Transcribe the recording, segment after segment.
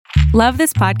Love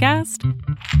this podcast?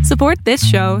 Support this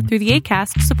show through the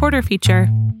Acast supporter feature.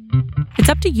 It's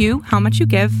up to you how much you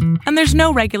give, and there's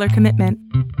no regular commitment.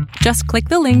 Just click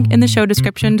the link in the show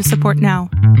description to support now.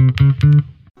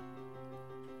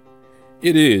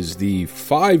 It is the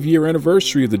 5-year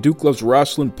anniversary of the Duke Loves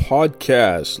Wrestling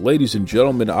podcast. Ladies and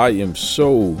gentlemen, I am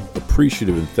so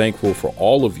appreciative and thankful for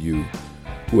all of you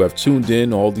who have tuned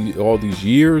in all these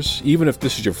years. Even if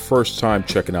this is your first time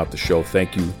checking out the show,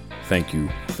 thank you, thank you,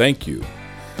 thank you.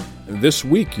 This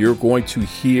week, you're going to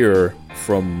hear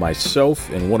from myself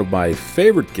and one of my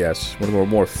favorite guests, one of our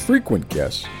more frequent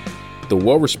guests, the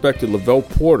well-respected Lavelle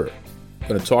Porter. I'm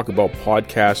going to talk about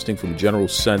podcasting from a general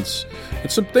sense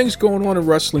and some things going on in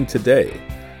wrestling today,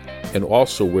 and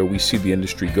also where we see the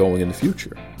industry going in the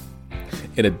future.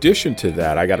 In addition to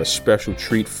that, I got a special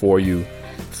treat for you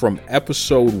from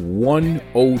episode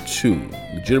 102,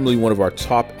 legitimately one of our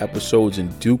top episodes in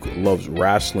Duke Loves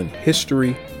Wrestling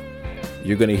history.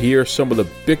 You're going to hear some of the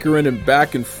bickering and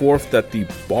back and forth that the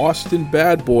Boston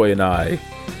Bad Boy and I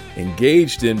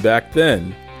engaged in back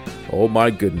then. Oh my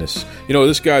goodness. You know,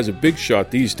 this guy's a big shot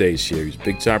these days here. He's a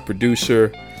big-time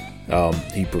producer.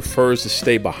 He prefers to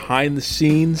stay behind the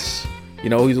scenes. You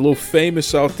know, he's a little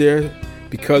famous out there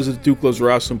because of the Duke Loves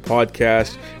Wrestling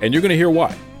podcast, and you're going to hear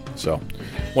why. So,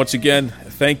 once again,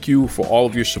 thank you for all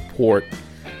of your support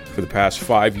for the past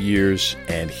 5 years,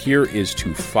 and here is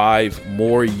to 5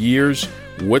 more years.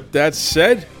 With that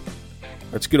said,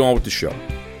 let's get on with the show.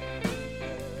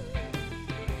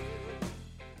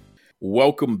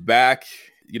 Welcome back.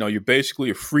 You know, you're basically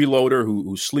a freeloader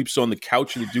who sleeps on the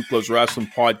couch of the Duke Loves Wrestling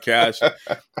podcast.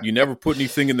 You never put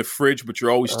anything in the fridge, but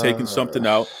you're always taking something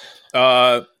out.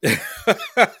 The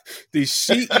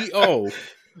CEO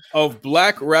of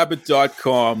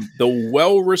BlackRabbit.com, the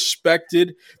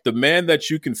well-respected, the man that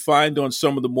you can find on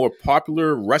some of the more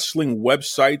popular wrestling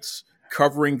websites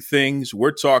covering things.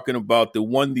 We're talking about the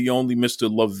one, the only Mr.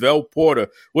 Lavelle Porter.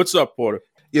 What's up, Porter?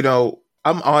 You know,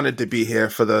 I'm honored to be here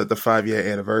for the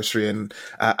 5-year anniversary, and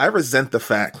I resent the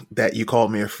fact that you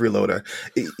called me a freeloader.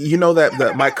 You know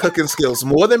that my cooking skills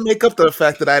more than make up the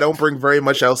fact that I don't bring very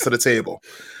much else to the table.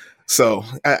 So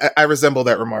I resemble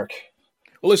that remark.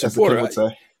 Well, listen, Porter,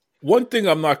 one thing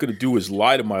I'm not going to do is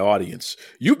lie to my audience.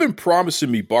 You've been promising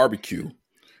me barbecue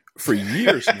for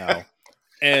years now,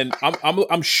 and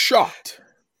I'm shocked.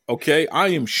 Okay, I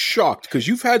am shocked because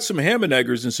you've had some ham and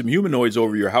eggers and some humanoids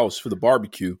over your house for the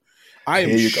barbecue. I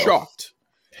am shocked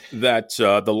that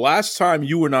the last time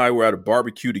you and I were at a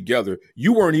barbecue together,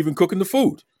 you weren't even cooking the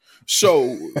food.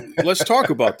 So let's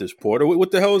talk about this, Porter. What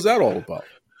the hell is that all about?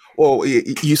 Well,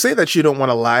 you say that you don't want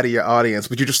to lie to your audience,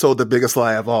 but you just told the biggest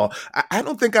lie of all. I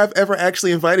don't think I've ever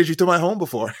actually invited you to my home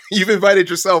before. You've invited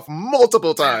yourself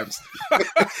multiple times,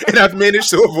 and I've managed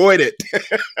to avoid it.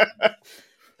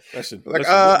 Listen,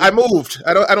 I moved.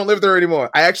 I don't live there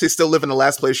anymore. I actually still live in the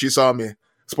last place you saw me.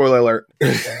 Spoiler alert.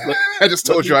 I just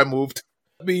told you I moved.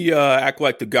 Let me act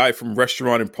like the guy from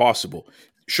Restaurant Impossible.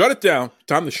 Shut it down.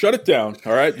 Time to shut it down.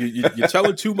 All right? You're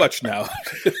telling too much now.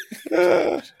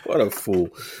 What a fool.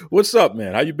 What's up,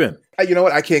 man? How you been? You know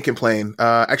what? I can't complain.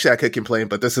 Actually, I could complain,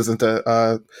 but this isn't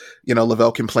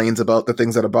Lavelle complains about the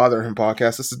things that are bothering him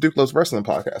podcast. This is Duke Loves Wrestling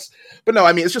podcast. But no,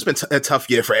 I mean, it's just been a tough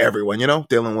year for everyone, you know,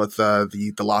 dealing with the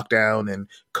lockdown and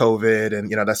COVID, and,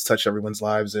 you know, that's touched everyone's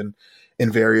lives in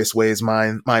various ways,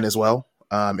 mine as well,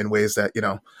 in ways that, you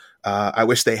know, I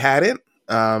wish they hadn't.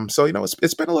 So, you know,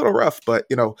 it's been a little rough, but,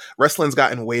 you know, wrestling's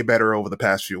gotten way better over the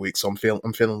past few weeks. So I'm feeling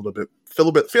a little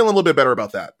bit better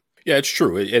about that. Yeah, it's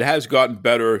true. It has gotten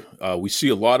better. We see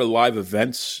a lot of live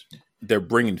events. They're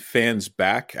bringing fans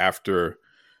back after,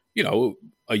 you know,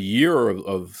 a year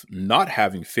of not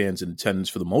having fans in attendance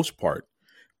for the most part.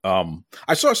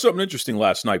 I saw something interesting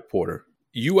last night, Porter.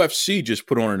 UFC just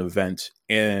put on an event,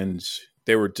 and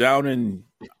they were down in,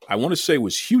 I want to say it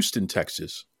was Houston,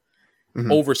 Texas. Mm-hmm.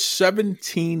 Over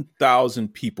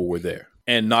 17,000 people were there,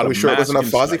 and not. Are we sure it wasn't a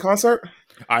Fozzy concert?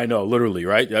 I know, literally,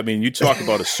 right? I mean, you talk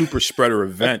about a super spreader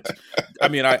event. I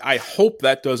mean, I hope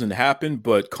that doesn't happen,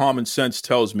 but common sense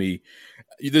tells me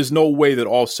there's no way that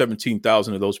all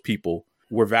 17,000 of those people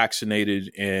were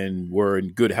vaccinated and were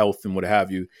in good health and what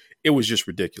have you. It was just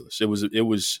ridiculous. It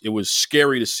was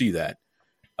scary to see that.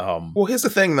 Well, here's the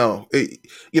thing, though.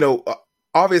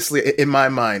 Obviously, in my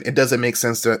mind, it doesn't make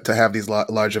sense to have these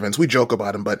large events. We joke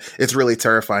about them, but it's really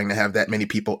terrifying to have that many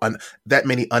people, that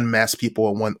many unmasked people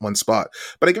in one spot.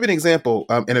 But I give you an example.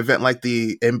 An event like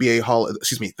the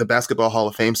the Basketball Hall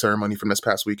of Fame ceremony from this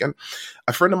past weekend.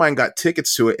 A friend of mine got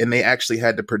tickets to it, and they actually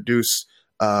had to produce,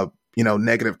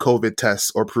 negative COVID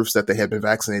tests or proofs that they had been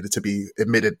vaccinated to be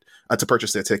admitted to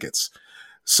purchase their tickets.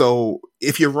 So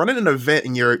if you're running an event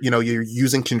and you're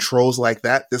using controls like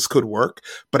that, this could work.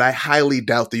 But I highly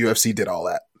doubt the UFC did all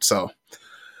that. So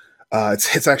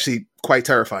it's actually quite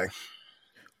terrifying.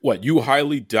 What, you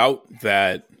highly doubt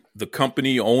that the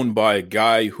company owned by a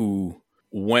guy who,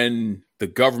 when the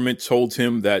government told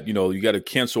him that, you got to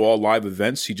cancel all live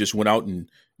events, he just went out and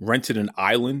rented an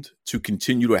island to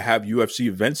continue to have UFC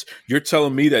events? You're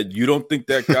telling me that you don't think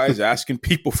that guy's asking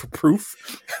people for proof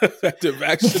that they're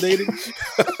vaccinated?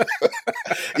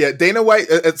 Yeah, Dana White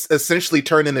essentially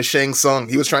turned into Shang Tsung.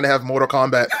 He was trying to have Mortal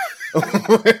Kombat.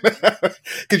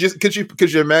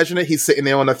 Could you imagine it? He's sitting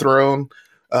there on the throne.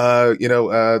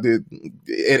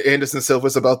 Anderson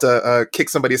Silva's about to kick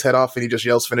somebody's head off, and he just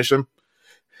yells, "Finish him!"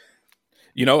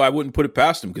 I wouldn't put it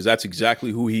past him, because that's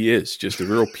exactly who he is. Just a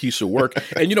real piece of work.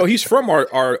 And, he's from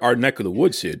our neck of the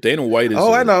woods here. Dana White is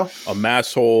a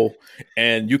masshole.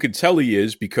 And you can tell he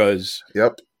is, because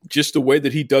just the way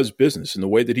that he does business and the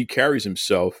way that he carries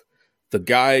himself, the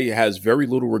guy has very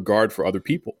little regard for other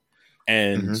people.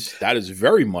 And that is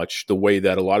very much the way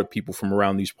that a lot of people from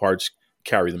around these parts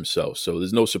carry themselves. So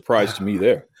there's no surprise to me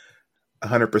there.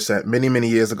 100%. Many, many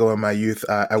years ago in my youth,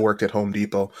 I worked at Home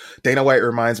Depot. Dana White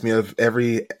reminds me of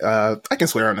every, I can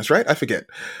swear on this, right? I forget.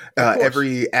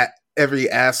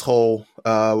 Every asshole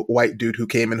white dude who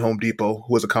came in Home Depot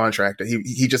who was a contractor.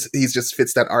 He just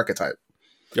fits that archetype.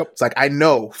 Yep. It's like, I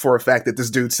know for a fact that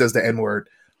this dude says the N-word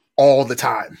all the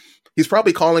time. He's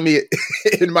probably calling me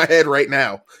in my head right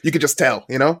now. You could just tell,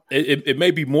 It may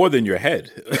be more than your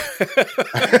head.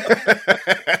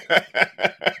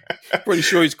 Pretty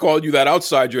sure he's called you that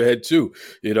outside your head too.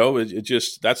 It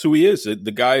just, that's who he is.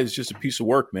 The guy is just a piece of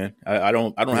work, man. I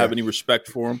don't have any respect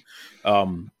for him.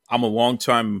 I'm a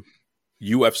longtime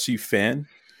UFC fan,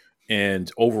 and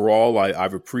overall,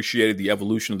 I've appreciated the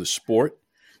evolution of the sport.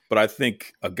 But I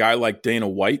think a guy like Dana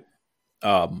White,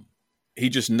 he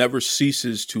just never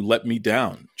ceases to let me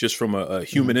down, just from a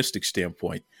humanistic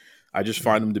standpoint. I just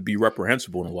find him to be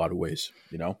reprehensible in a lot of ways,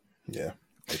 Yeah.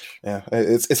 Yeah,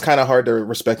 it's kind of hard to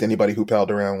respect anybody who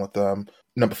palled around with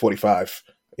number 45,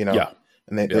 Yeah.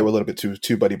 And they were a little bit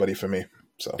too buddy for me.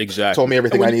 So exactly, told me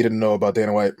everything I needed to know about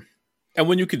Dana White. And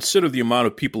when you consider the amount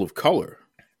of people of color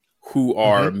who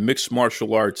are mixed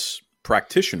martial arts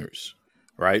practitioners,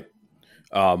 right?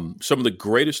 Some of the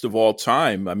greatest of all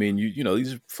time. I mean,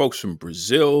 these are folks from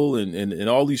Brazil and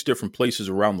all these different places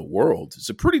around the world. It's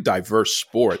a pretty diverse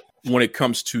sport when it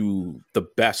comes to the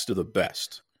best of the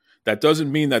best. That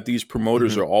doesn't mean that these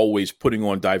promoters are always putting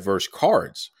on diverse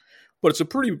cards, but it's a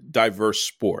pretty diverse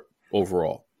sport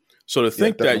overall. So to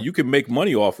think that you can make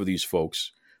money off of these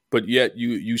folks, but yet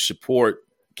you support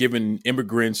giving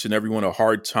immigrants and everyone a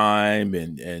hard time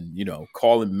and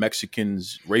calling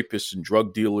Mexicans rapists and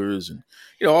drug dealers and,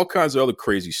 all kinds of other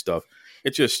crazy stuff.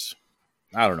 It just,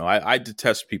 I don't know. I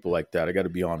detest people like that. I got to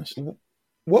be honest.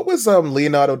 What was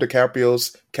Leonardo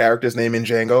DiCaprio's character's name in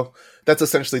Django? That's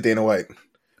essentially Dana White.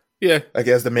 Yeah. I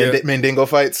guess the Mandingo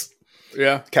fights.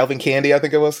 Yeah. Calvin Candy, I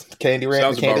think it was.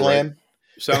 Candyland.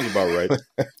 Sounds about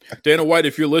right. Dana White,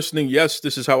 if you're listening, yes,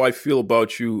 this is how I feel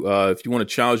about you. If you want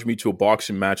to challenge me to a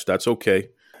boxing match, that's okay.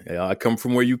 I come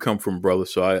from where you come from, brother,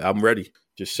 so I'm ready.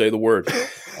 Just say the word.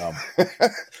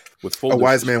 With full a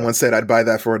wise man once said, I'd buy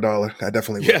that for $1. I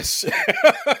definitely would. Yes.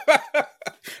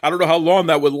 I don't know how long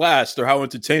that would last or how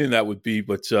entertaining that would be,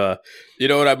 but you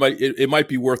know what? It might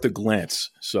be worth a glance.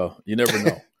 So you never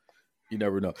know. You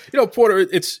never know. Porter,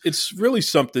 it's really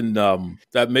something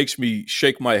that makes me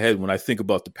shake my head when I think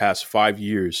about the past 5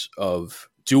 years of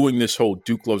doing this whole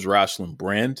Duke Loves Wrestling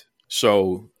brand.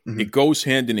 So it goes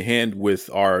hand in hand with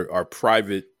our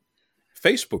private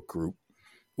Facebook group,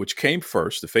 which came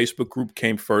first. The Facebook group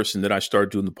came first, and then I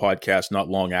started doing the podcast not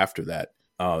long after that.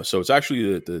 So it's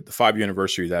actually the 5-year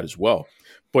anniversary of that as well.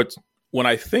 But when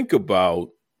I think about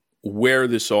where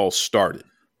this all started,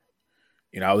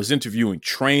 I was interviewing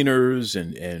trainers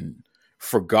and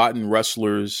forgotten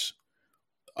wrestlers,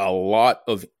 a lot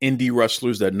of indie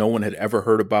wrestlers that no one had ever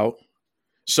heard about,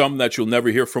 some that you'll never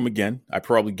hear from again. I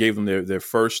probably gave them their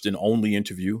first and only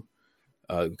interview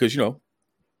because,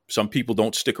 some people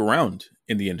don't stick around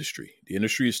in the industry. The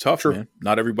industry is tough, man.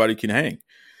 Not everybody can hang.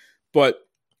 But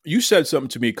you said something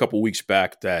to me a couple weeks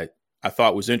back that I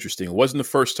thought was interesting. It wasn't the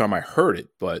first time I heard it,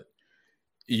 but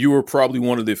you were probably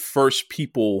one of the first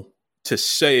people to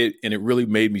say it, and it really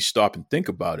made me stop and think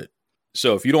about it.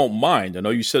 So if you don't mind, I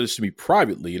know you said this to me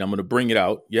privately, and I'm going to bring it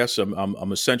out. Yes,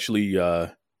 I'm essentially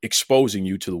exposing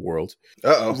you to the world.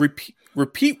 Uh-oh.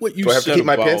 Repeat what you said. Do I have to keep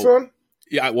my pants on?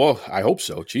 Yeah, well, I hope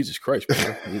so. Jesus Christ,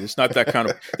 bro. It's not that kind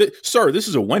of... Sir, this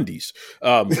is a Wendy's.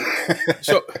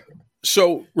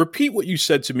 So repeat what you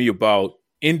said to me about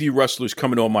indie wrestlers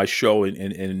coming on my show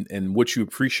and what you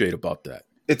appreciate about that?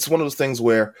 It's one of those things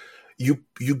where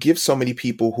you give so many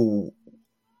people who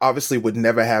obviously would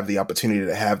never have the opportunity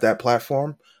to have that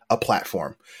platform a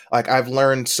platform. Like, I've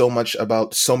learned so much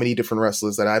about so many different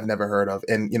wrestlers that I've never heard of.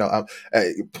 And,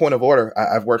 point of order,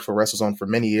 I've worked for WrestleZone for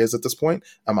many years at this point.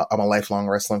 I'm a lifelong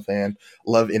wrestling fan,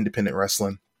 love independent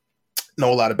wrestling,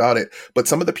 know a lot about it. But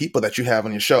some of the people that you have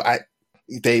on your show,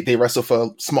 they wrestle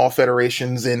for small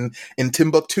federations in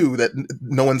Timbuktu that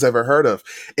no one's ever heard of.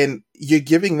 And you're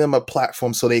giving them a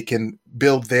platform so they can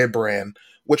build their brand,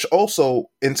 which also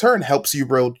in turn helps you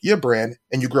build your brand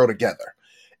and you grow together.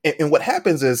 And what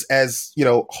happens is, as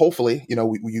hopefully,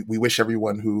 we wish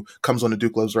everyone who comes on the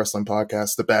Duke Loves Wrestling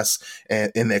podcast the best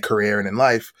in their career and in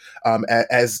life.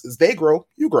 As they grow,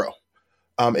 you grow.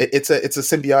 It's a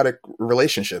symbiotic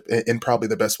relationship in probably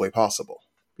the best way possible.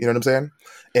 You know what I'm saying?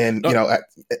 And,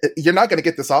 you're not going to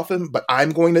get this often, but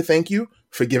I'm going to thank you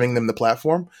for giving them the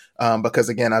platform. Because,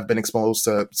 again, I've been exposed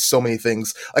to so many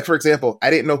things. Like, for example, I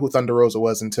didn't know who Thunder Rosa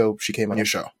was until she came on your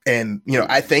show. And,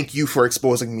 I thank you for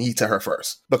exposing me to her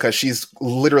first, because she's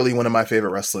literally one of my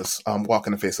favorite wrestlers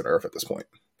walking the face of the earth at this point.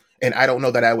 And I don't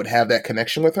know that I would have that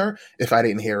connection with her if I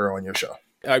didn't hear her on your show.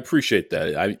 I appreciate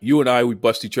that. You and I, we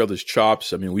bust each other's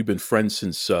chops. I mean, we've been friends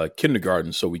since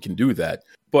kindergarten, so we can do that.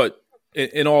 But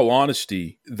in all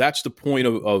honesty, that's the point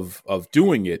of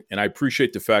doing it. And I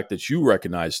appreciate the fact that you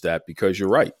recognize that, because you're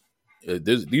right.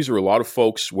 These are a lot of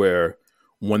folks where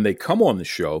when they come on the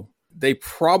show, they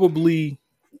probably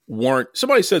weren't.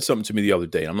 Somebody said something to me the other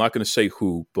day. I'm not going to say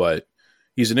who, but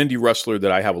he's an indie wrestler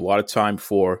that I have a lot of time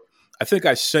for. I think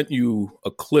I sent you a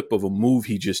clip of a move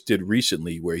he just did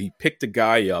recently where he picked a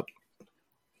guy up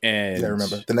and... I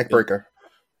remember. The neck breaker.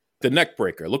 The neck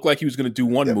breaker. It looked like he was going to do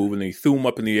one move, and then he threw him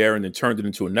up in the air and then turned it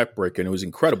into a neck breaker, and it was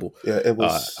incredible. Yeah, it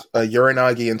was a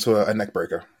Uranagi into a neck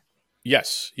breaker.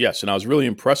 Yes. And I was really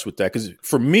impressed with that, because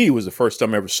for me, it was the first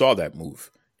time I ever saw that move.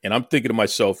 And I'm thinking to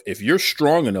myself, if you're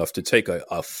strong enough to take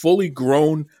a fully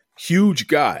grown, huge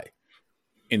guy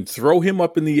and throw him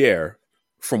up in the air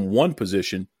from one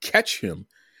position, catch him,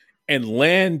 and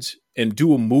land and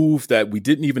do a move that we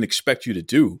didn't even expect you to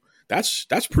do, that's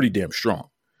pretty damn strong.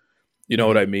 You know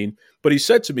what I mean? But he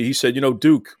said to me,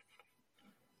 Duke,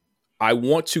 I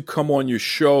want to come on your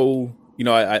show.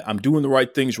 I'm doing the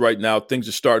right things right now. Things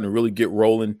are starting to really get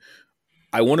rolling.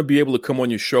 I want to be able to come on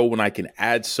your show when I can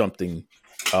add something,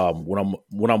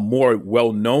 when I'm more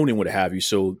well known and what have you.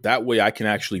 So that way I can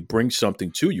actually bring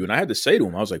something to you. And I had to say to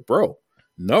him, I was like, bro,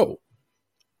 no,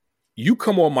 you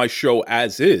come on my show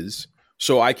as is,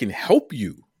 so I can help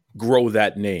you grow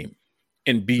that name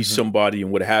and be somebody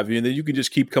and what have you. And then you can just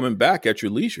keep coming back at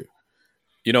your leisure.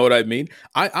 You know what I mean?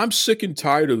 I'm sick and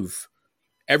tired of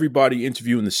everybody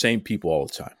interviewing the same people all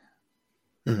the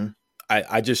time.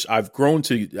 I've grown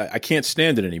to, I can't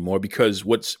stand it anymore, because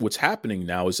what's happening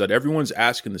now is that everyone's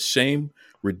asking the same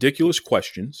ridiculous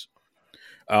questions.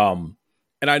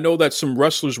 And I know that some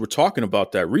wrestlers were talking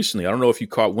about that recently. I don't know if you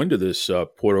caught wind of this,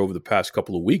 Porter, over the past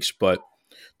couple of weeks, but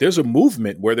there's a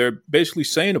movement where they're basically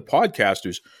saying to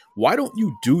podcasters, why don't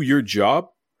you do your job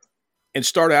and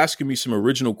start asking me some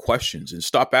original questions, and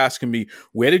stop asking me,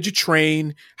 where did you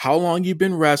train? How long you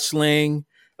been wrestling?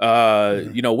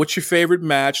 What's your favorite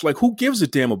match? Like, who gives a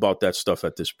damn about that stuff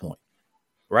at this point?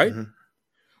 Right?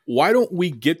 Why don't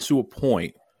we get to a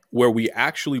point where we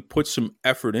actually put some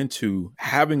effort into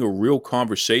having a real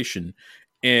conversation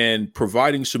and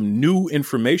providing some new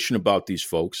information about these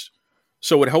folks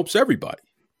so it helps everybody?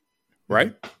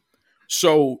 Right?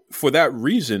 So for that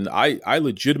reason, I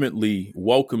legitimately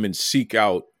welcome and seek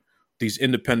out these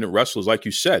independent wrestlers, like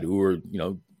you said, who are,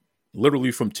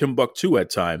 literally from Timbuktu at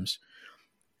times,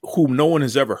 whom no one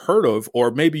has ever heard of, or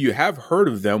maybe you have heard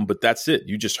of them, but that's it.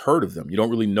 You just heard of them. You don't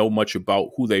really know much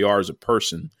about who they are as a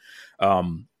person.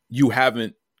 You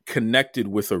haven't connected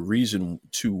with a reason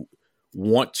to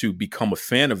want to become a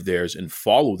fan of theirs and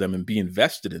follow them and be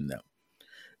invested in them.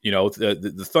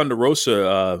 The Thunder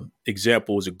Rosa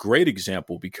example is a great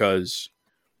example, because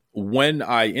when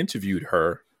I interviewed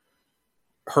her,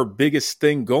 her biggest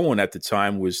thing going at the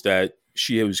time was that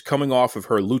she was coming off of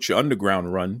her Lucha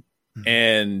Underground run,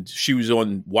 and she was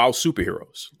on Wild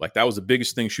Superheroes. Like, that was the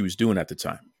biggest thing she was doing at the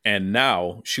time. And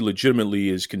now she legitimately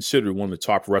is considered one of the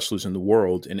top wrestlers in the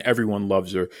world, and everyone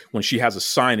loves her. When she has a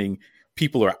signing,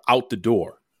 people are out the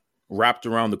door, wrapped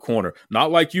around the corner.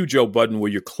 Not like you, Joe Budden,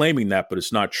 where you're claiming that, but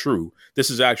it's not true. This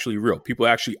is actually real. People are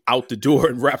actually out the door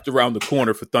and wrapped around the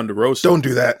corner for Thunder Rosa. Don't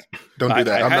do that. Don't do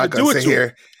that. I'm not going to sit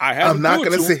here. I'm not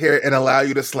going to sit here and allow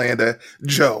you to slander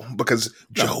Joe, because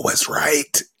Joe was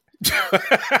right.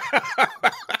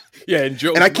 Yeah, and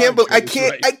Joe. And I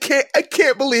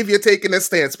can't believe you're taking this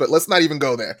stance. But let's not even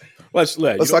go there. Let's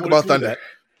talk about Thunder. That.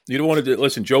 You don't want to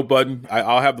listen, Joe Budden.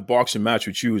 I'll have the boxing match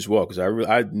with you as well because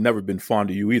I've never been fond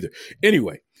of you either.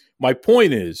 Anyway, my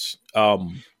point is,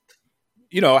 having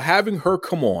her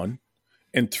come on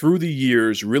and through the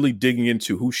years really digging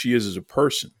into who she is as a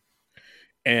person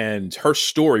and her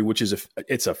story, which is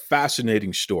it's a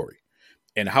fascinating story,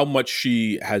 and how much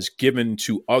she has given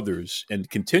to others and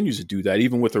continues to do that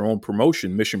even with her own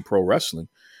promotion, Mission Pro Wrestling.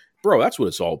 Bro, that's what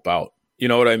it's all about. You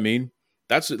know what I mean?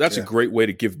 That's a great way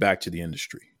to give back to the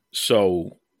industry.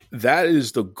 So that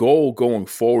is the goal going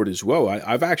forward as well.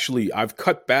 I've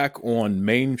cut back on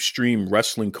mainstream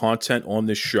wrestling content on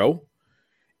this show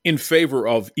in favor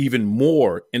of even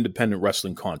more independent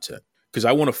wrestling content because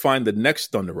I want to find the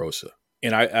next Thunder Rosa.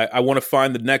 And I want to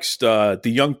find the next, the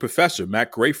young professor,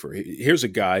 Matt Grafer. Here's a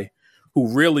guy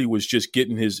who really was just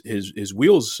getting his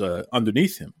wheels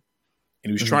underneath him.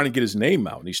 And he was trying to get his name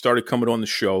out. And he started coming on the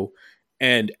show.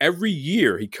 And every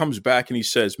year he comes back and he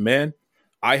says, man,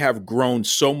 I have grown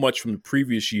so much from the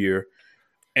previous year.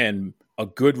 And a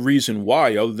good reason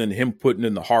why, other than him putting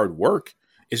in the hard work,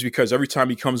 is because every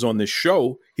time he comes on this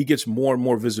show, he gets more and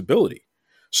more visibility.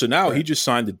 So now he just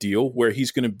signed a deal where he's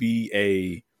going to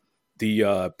be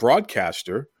the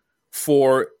broadcaster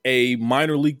for a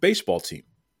minor league baseball team.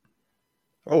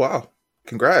 Oh, wow.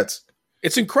 Congrats.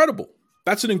 It's incredible.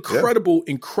 That's an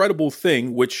incredible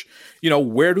thing, which,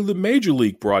 where do the major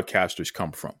league broadcasters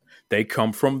come from? They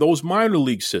come from those minor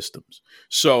league systems.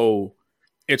 So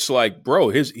it's like, bro,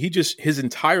 his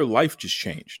entire life just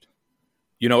changed.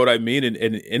 You know what I mean? And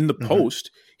in the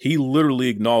post, he literally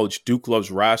acknowledged Duke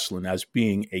Loves Wrestling as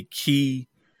being a key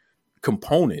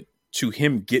component to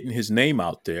him getting his name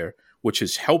out there, which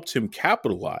has helped him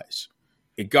capitalize.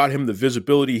 It got him the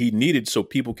visibility he needed so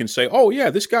people can say, oh, yeah,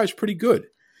 this guy's pretty good.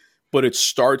 But it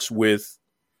starts with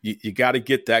you got to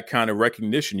get that kind of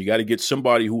recognition. You got to get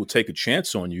somebody who will take a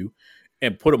chance on you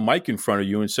and put a mic in front of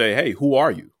you and say, hey, who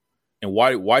are you? And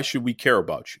why should we care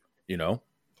about you?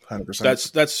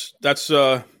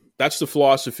 100%. That's the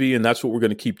philosophy, and that's what we're going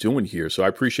to keep doing here. So I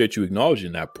appreciate you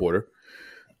acknowledging that, Porter.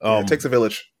 It takes a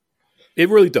village. It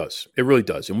really does. It really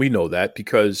does. And we know that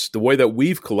because the way that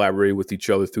we've collaborated with each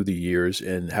other through the years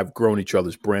and have grown each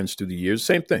other's brands through the years,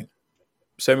 same thing.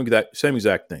 Same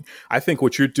exact thing. I think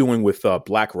what you're doing with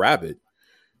Black Rabbit,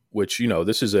 which,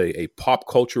 this is a pop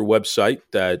culture website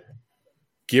that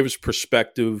gives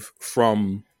perspective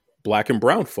from Black and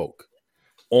brown folk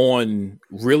on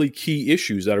really key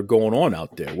issues that are going on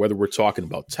out there, whether we're talking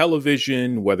about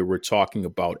television, whether we're talking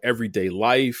about everyday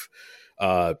life,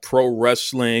 pro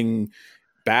wrestling,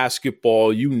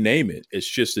 basketball, you name it.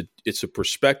 It's a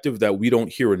perspective that we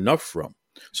don't hear enough from.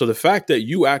 So the fact that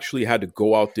you actually had to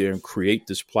go out there and create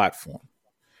this platform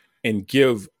and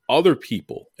give other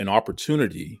people an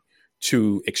opportunity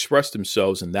to express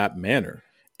themselves in that manner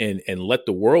and let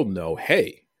the world know,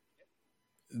 hey,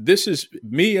 this is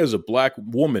me as a Black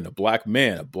woman, a Black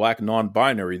man, a Black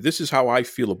non-binary. This is how I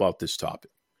feel about this topic.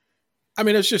 I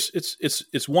mean,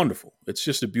 it's wonderful. It's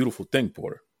just a beautiful thing,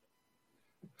 Porter.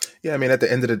 Yeah, I mean, at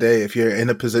the end of the day, if you're in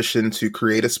a position to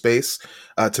create a space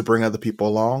to bring other people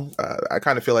along, I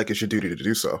kind of feel like it's your duty to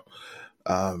do so.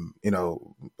 Other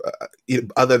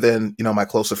than, my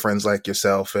closer friends like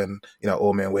yourself and,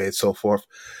 Old Man Wade, so forth,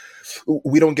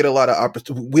 we don't get a lot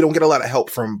of help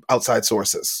from outside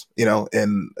sources,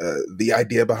 and the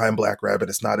idea behind Black Rabbit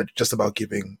is not just about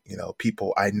giving,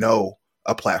 people I know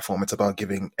a platform. It's about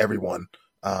giving everyone,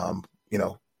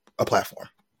 a platform.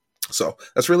 So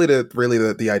that's really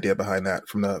the idea behind that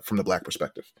from the Black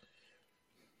perspective.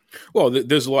 Well,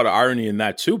 there's a lot of irony in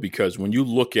that too, because when you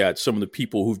look at some of the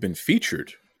people who've been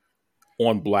featured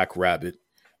on Black Rabbit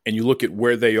and you look at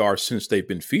where they are since they've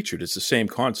been featured, it's the same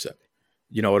concept.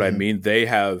 You know what I mean?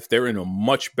 They're in a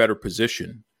much better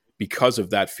position because of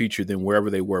that feature than wherever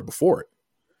they were before it.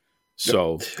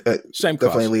 So same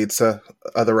definitely cost. leads to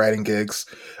other writing gigs.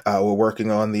 We're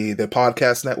working on the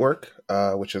podcast network,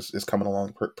 which is coming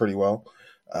along pretty well.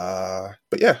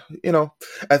 But yeah,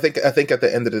 I think at the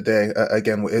end of the day,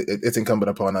 again, it's incumbent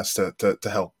upon us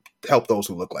to help those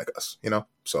who look like us,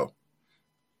 so.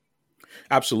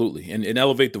 Absolutely. And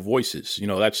elevate the voices,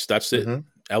 that's it. Mm-hmm.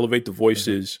 Elevate the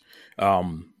voices.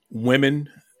 Mm-hmm. Women,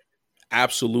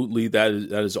 absolutely. That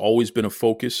has always been a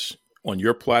focus on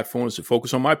your platform. It's a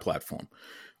focus on my platform.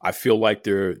 I feel like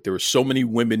there are so many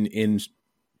women in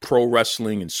pro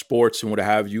wrestling and sports and what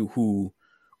have you who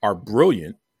are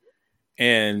brilliant.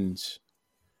 And,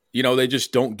 they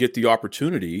just don't get the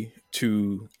opportunity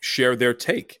to share their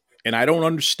take. And I don't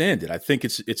understand it. I think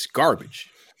it's garbage.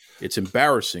 It's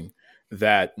embarrassing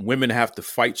that women have to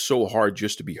fight so hard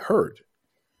just to be heard,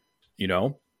 you know?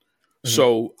 Mm-hmm.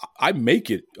 So I make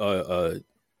it a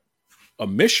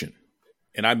mission,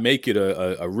 and I make it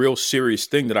a real serious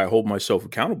thing that I hold myself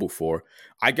accountable for.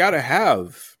 I got to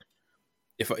have,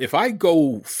 if I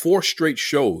go 4 straight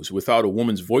shows without a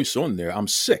woman's voice on there, I'm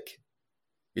sick.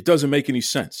 It doesn't make any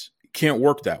sense. It can't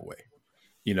work that way,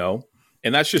 you know?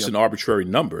 And that's just an arbitrary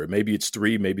number. Maybe it's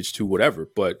 3, maybe it's 2, whatever.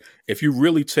 But if you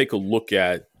really take a look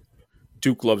at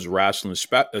Duke Loves Wrestling,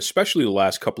 especially the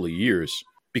last couple of years,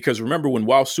 because remember when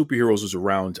Wild Superheroes was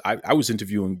around, I was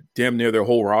interviewing damn near their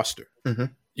whole roster. Mm-hmm.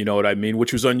 You know what I mean?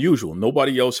 Which was unusual.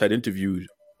 Nobody else had interviewed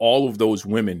all of those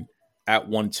women at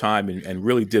one time and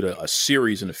really did a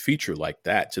series and a feature like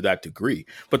that to that degree.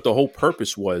 But the whole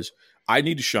purpose was, I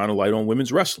need to shine a light on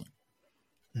women's wrestling.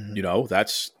 Mm-hmm. You know,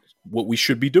 that's what we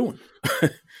should be doing.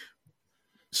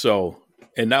 So,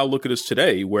 and now look at us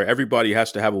today, where everybody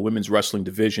has to have a women's wrestling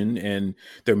division, and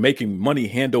they're making money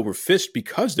hand over fist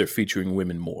because they're featuring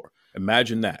women more.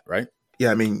 Imagine that, right?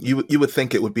 Yeah, I mean, you would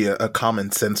think it would be a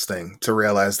common sense thing to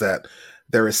realize that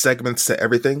there are segments to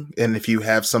everything, and if you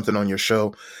have something on your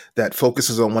show that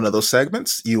focuses on one of those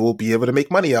segments, you will be able to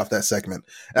make money off that segment.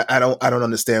 I don't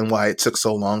understand why it took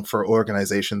so long for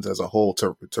organizations as a whole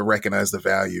to recognize the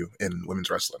value in women's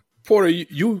wrestling. Porter,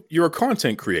 you're a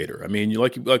content creator. I mean,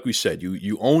 like we said,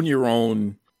 you own your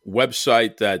own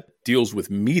website that deals with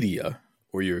media,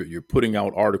 where you're putting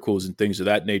out articles and things of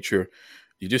that nature.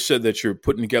 You just said that you're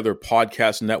putting together a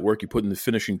podcast network. You're putting the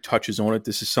finishing touches on it.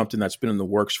 This is something that's been in the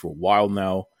works for a while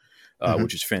now,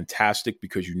 which is fantastic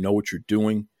because you know what you're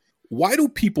doing. Why do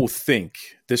people think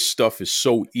this stuff is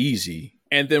so easy?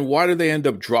 And then why do they end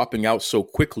up dropping out so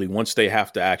quickly once they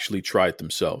have to actually try it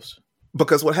themselves?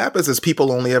 Because what happens is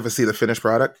people only ever see the finished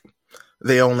product.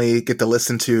 They only get to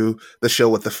listen to the show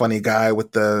with the funny guy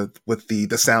with the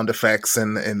sound effects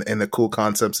and the cool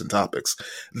concepts and topics.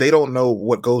 They don't know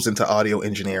what goes into audio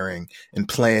engineering and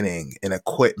planning and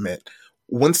equipment.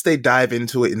 Once they dive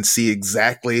into it and see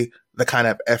exactly the kind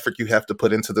of effort you have to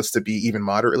put into this to be even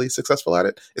moderately successful at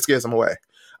it, it scares them away.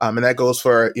 And that goes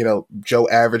for, Joe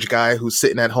Average guy who's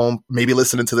sitting at home, maybe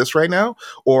listening to this right now,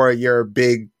 or your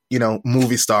big,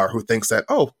 movie star who thinks that,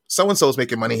 oh, so-and-so is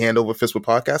making money hand over fist with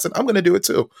podcasting, I'm going to do it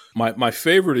too. My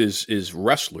favorite is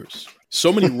wrestlers.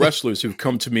 So many wrestlers who've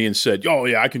come to me and said, oh,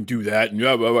 yeah, I can do that.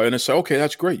 And I say, okay,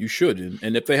 that's great. You should.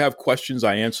 And if they have questions,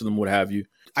 I answer them, what have you.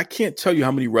 I can't tell you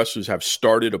how many wrestlers have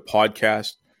started a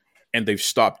podcast and they've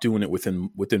stopped doing it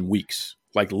within weeks.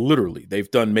 Like literally,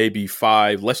 they've done maybe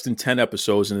 5, less than 10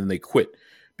 episodes, and then they quit.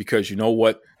 Because you know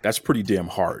what? That's pretty damn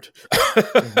hard.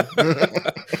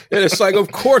 And it's like,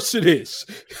 of course it is.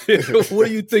 What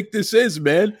do you think this is,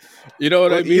 man? You know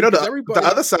what I mean? The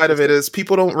other side of it is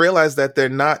people don't realize that they're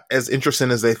not as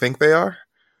interesting as they think they are.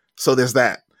 So there's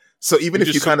that. So even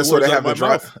if you kind of sort of have the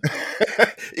drive,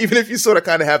 even if you sort of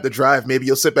kind of have the drive, maybe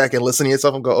you'll sit back and listen to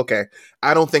yourself and go, okay,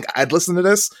 I don't think I'd listen to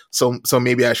this. So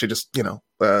maybe I should just,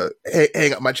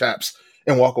 hang up my chaps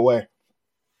and walk away.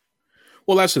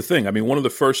 Well, that's the thing. I mean, one of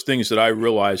the first things that I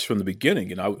realized from the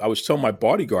beginning, and I was telling my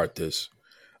bodyguard this,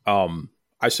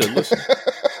 I said, listen,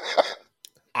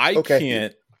 I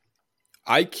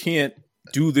can't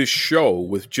do this show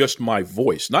with just my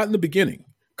voice. Not in the beginning,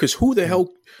 because who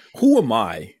am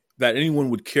I that anyone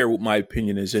would care what my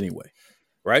opinion is anyway,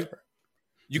 right?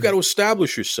 You got to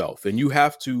establish yourself, and you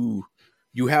have to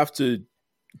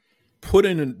put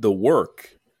in the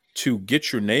work to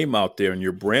get your name out there and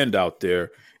your brand out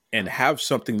there, and have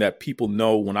something that people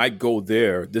know when I go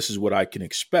there, this is what I can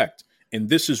expect. And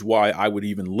this is why I would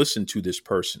even listen to this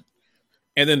person.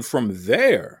 And then from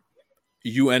there,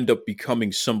 you end up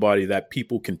becoming somebody that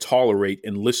people can tolerate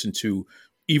and listen to,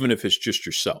 even if it's just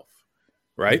yourself.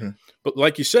 Right. Mm-hmm. But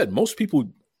like you said, most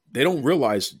people, they don't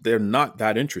realize they're not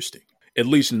that interesting, at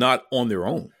least not on their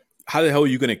own. How the hell are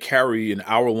you going to carry an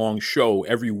hour-long show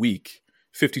every week,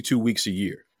 52 weeks a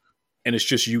year? And it's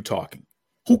just you talking.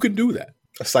 Who can do that?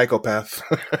 A psychopath.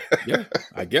 Yeah,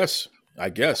 I guess,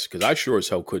 because I sure as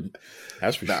hell couldn't.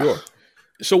 That's for sure.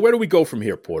 So where do we go from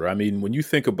here, Porter? I mean, when you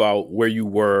think about where you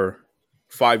were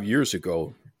 5 years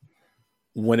ago,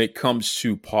 when it comes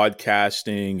to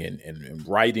podcasting and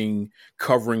writing,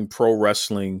 covering pro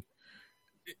wrestling,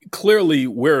 clearly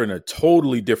we're in a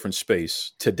totally different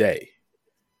space today.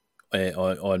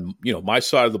 On my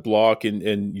side of the block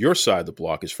and your side of the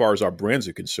block, as far as our brands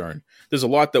are concerned, there's a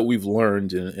lot that we've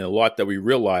learned and a lot that we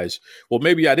realize, well,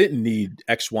 maybe I didn't need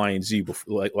X, Y, and Z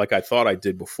before, like I thought I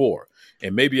did before.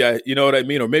 And maybe you know what I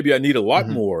mean? Or maybe I need a lot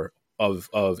more of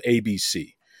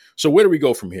ABC. So where do we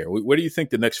go from here? Where do you think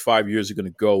the next 5 years are going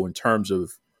to go in terms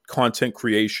of content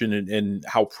creation and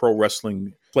how pro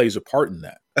wrestling plays a part in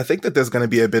that? I think that there's going to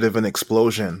be a bit of an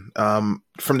explosion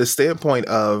from the standpoint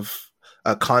of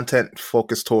content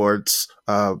focused towards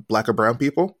Black or brown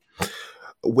people.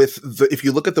 If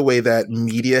you look at the way that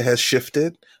media has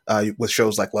shifted with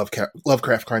shows like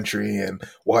Lovecraft Country and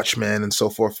Watchmen and so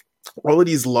forth, all of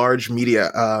these large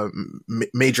media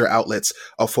major outlets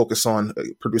are focused on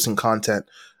producing content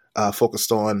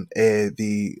focused on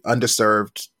the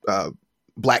underserved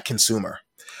Black consumer.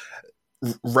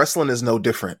 Wrestling is no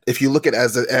different. If you look at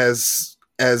as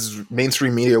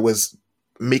mainstream media was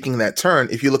making that turn,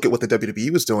 if you look at what the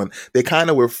WWE was doing, they kind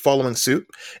of were following suit.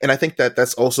 And I think that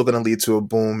that's also going to lead to a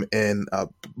boom in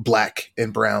Black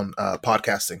and brown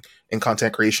podcasting and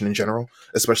content creation in general,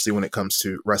 especially when it comes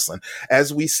to wrestling.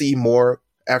 As we see more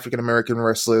African-American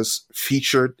wrestlers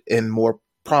featured in more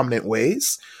prominent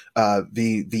ways,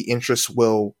 the interest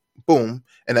will boom.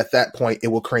 And at that point, it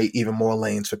will create even more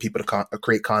lanes for people to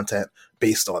create content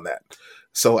based on that.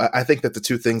 So I think that the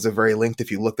two things are very linked.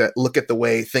 If you look at the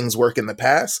way things work in the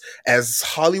past, as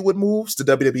Hollywood moves, the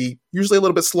WWE usually a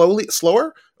little bit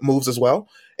slower moves as well.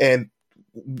 And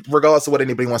regardless of what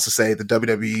anybody wants to say, the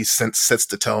WWE sets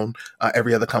the tone.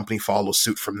 Every other company follows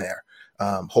suit from there.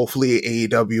 Hopefully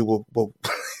AEW will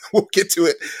we'll get to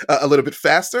it a little bit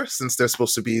faster, since they're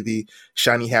supposed to be the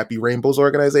shiny, happy rainbows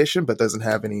organization, but doesn't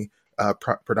have any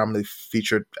predominantly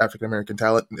featured African-American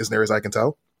talent, as near as I can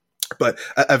tell. But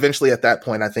eventually at that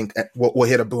point, I think we'll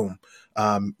hit a boom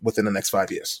within the next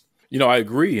 5 years. I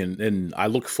agree. And I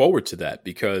look forward to that,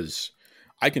 because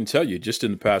I can tell you, just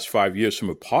in the past 5 years, from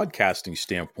a podcasting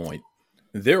standpoint,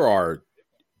 there are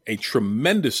a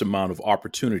tremendous amount of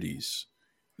opportunities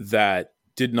that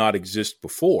did not exist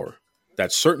before,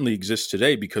 that certainly exists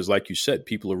today, because like you said,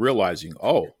 people are realizing,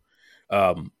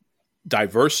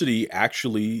 diversity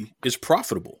actually is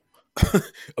profitable.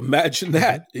 Imagine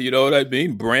that. You know what I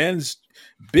mean? Brands,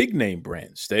 big name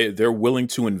brands, they're willing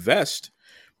to invest,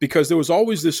 because there was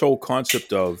always this whole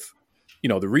concept of,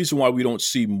 the reason why we don't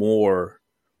see more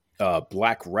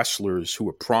Black wrestlers who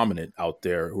are prominent out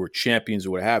there, who are champions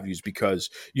or what have you, is because,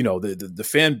 the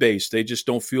fan base, they just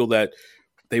don't feel that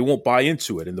they won't buy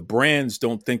into it. And the brands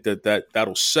don't think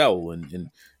that'll sell. And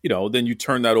then you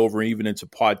turn that over even into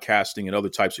podcasting and other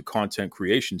types of content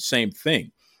creation. Same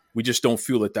thing. We just don't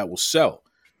feel that will sell.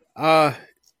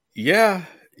 Yeah,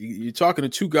 you're talking to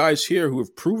two guys here who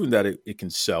have proven that it can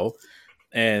sell.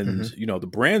 And, the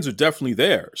brands are definitely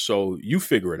there. So you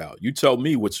figure it out. You tell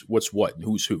me what's what and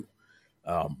who's who.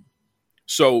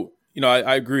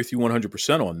 I agree with you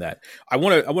 100% on that. I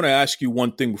want to ask you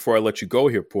one thing before I let you go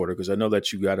here, Porter, because I know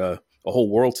that you got a whole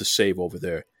world to save over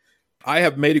there. I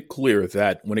have made it clear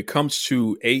that when it comes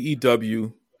to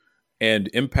AEW and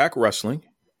Impact Wrestling,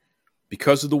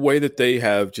 because of the way that they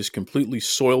have just completely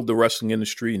soiled the wrestling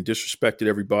industry and disrespected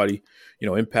everybody,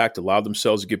 Impact allowed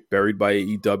themselves to get buried by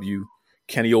AEW.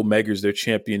 Kenny Omega's their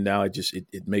champion now.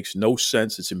 It makes no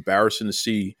sense. It's embarrassing to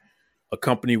see a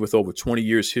company with over 20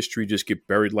 years history just get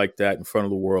buried like that in front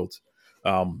of the world.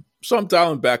 So I'm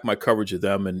dialing back my coverage of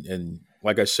them. And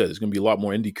like I said, there's going to be a lot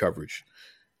more indie coverage.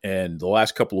 And the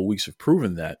last couple of weeks have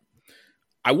proven that.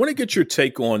 I want to get your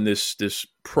take on this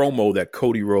promo that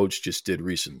Cody Rhodes just did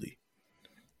recently,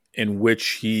 in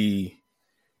which he,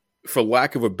 for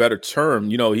lack of a better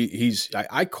term,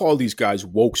 I call these guys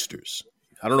wokesters.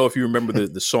 I don't know if you remember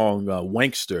the song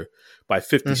Wankster by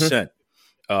 50 Cent.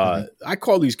 I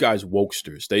call these guys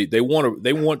wokesters. They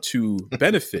want to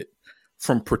benefit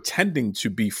from pretending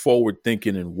to be forward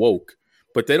thinking and woke,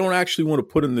 but they don't actually want to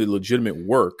put in the legitimate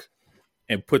work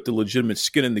and put the legitimate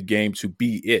skin in the game to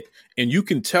be it. And you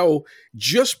can tell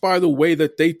just by the way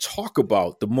that they talk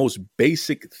about the most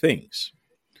basic things.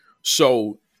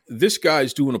 So this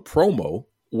guy's doing a promo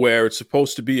where it's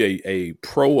supposed to be a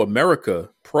pro-America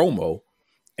promo,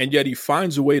 and yet he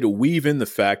finds a way to weave in the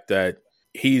fact that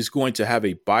he's going to have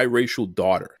a biracial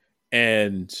daughter.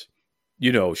 And,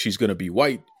 she's going to be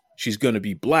white. She's going to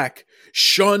be Black.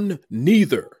 Shun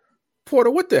neither. Porter,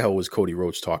 what the hell was Cody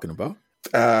Rhodes talking about?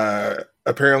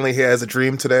 Apparently he has a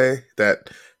dream today that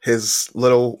his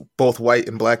little both white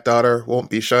and Black daughter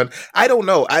won't be shunned. I don't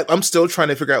know. I'm still trying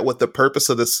to figure out what the purpose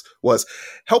of this was.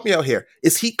 Help me out here.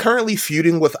 Is he currently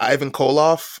feuding with Ivan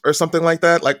Koloff or something like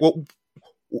that? Like, what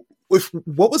was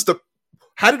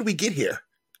how did we get here?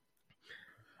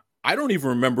 I don't even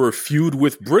remember a feud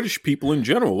with British people in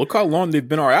general. Look how long they've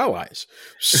been our allies.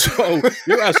 So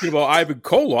you're asking about Ivan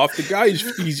Koloff. The guy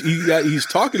he's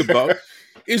talking about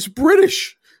is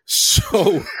British.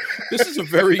 So this is a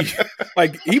very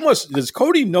does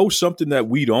Cody know something that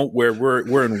we don't, where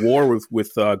we're in war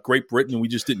with Great Britain and we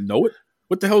just didn't know it?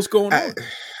 What the hell's going on?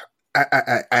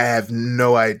 I have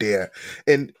no idea.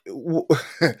 And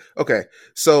okay,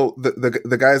 so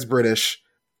the guy's British.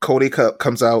 Cody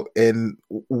comes out, and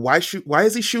why is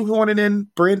he shoehorning in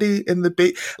Brandy in the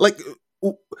bait? Like,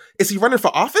 is he running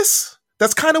for office?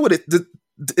 That's kind of what it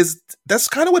is. That's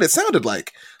kind of what it sounded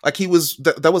like. Like he was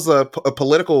that was a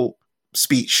political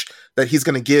speech that he's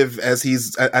going to give as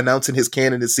he's announcing his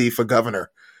candidacy for governor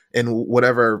in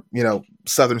whatever,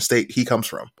 southern state he comes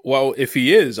from. Well, if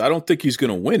he is, I don't think he's going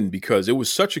to win, because it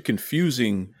was such a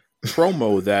confusing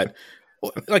promo that,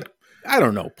 like, I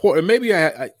don't know. Maybe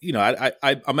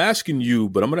I'm asking you,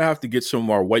 but I'm going to have to get some of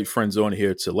our white friends on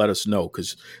here to let us know,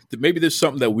 because maybe there's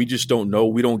something that we just don't know.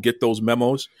 We don't get those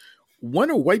memos.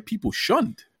 When are white people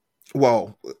shunned?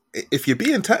 Well, if you're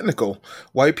being technical,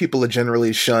 white people are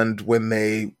generally shunned when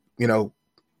they,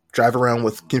 drive around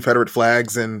with Confederate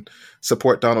flags and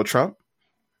support Donald Trump.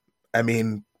 I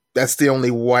mean, that's the only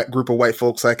group of white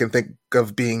folks I can think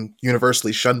of being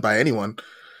universally shunned by anyone.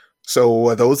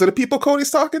 So those are the people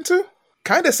Cody's talking to?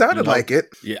 Kind of sounded like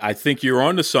it. Yeah, I think you're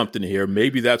onto something here.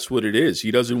 Maybe that's what it is.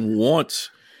 He doesn't want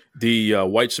the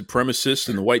white supremacists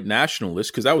and the white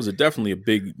nationalists, because that was definitely a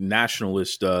big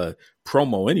nationalist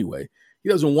promo anyway. He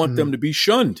doesn't want them to be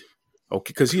shunned.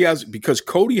 Okay, because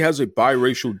Cody has a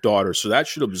biracial daughter, so that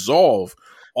should absolve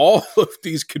all of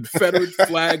these Confederate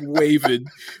flag waving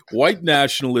white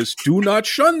nationalists. Do not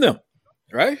shun them,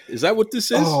 right? Is that what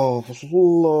this is? Oh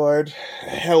Lord,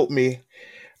 help me!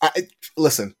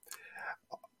 Listen.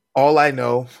 All I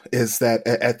know is that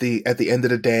at the end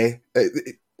of the day,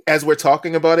 as we're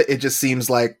talking about it, it just seems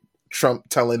like Trump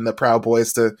telling the Proud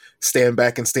Boys to stand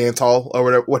back and stand tall,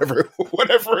 or whatever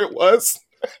it was.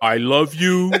 I love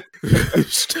you.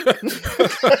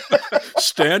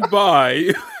 Stand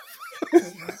by.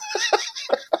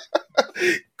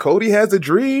 Cody has a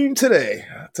dream today.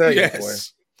 I'll tell you, boy.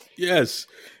 Yes.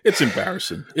 It's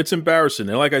embarrassing. It's embarrassing.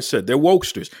 And like I said, they're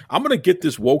wokesters. I'm going to get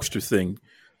this wokester thing.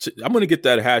 I'm going to get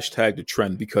that hashtag to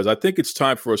trend, because I think it's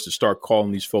time for us to start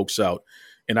calling these folks out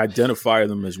and identify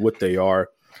them as what they are.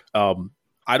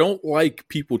 I don't like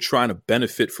people trying to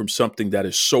benefit from something that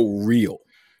is so real.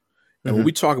 And when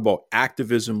we talk about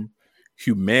activism,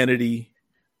 humanity,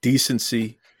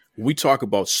 decency, when we talk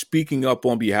about speaking up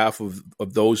on behalf of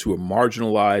those who are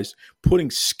marginalized, putting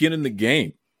skin in the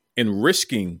game and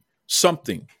risking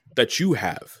something that you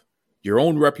have, your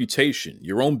own reputation,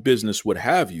 your own business, what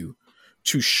have you,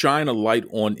 to shine a light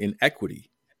on inequity.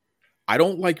 I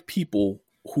don't like people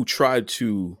who try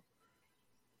to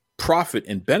profit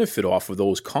and benefit off of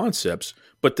those concepts,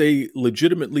 but they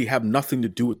legitimately have nothing to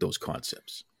do with those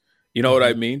concepts. You know what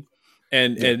I mean?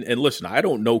 And listen, I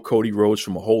don't know Cody Rhodes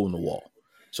from a hole in the wall.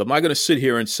 So I'm not going to sit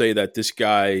here and say that this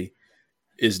guy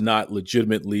is not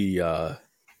legitimately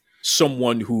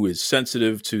someone who is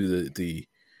sensitive to the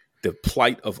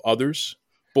plight of others.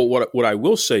 But what I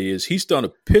will say is he's done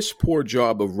a piss poor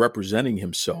job of representing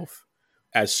himself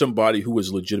as somebody who is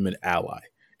a legitimate ally.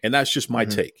 And that's just my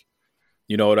take.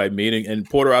 You know what I mean? And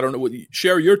Porter, I don't know.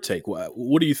 Share your take.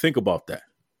 What do you think about that?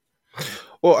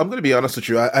 Well, I'm going to be honest with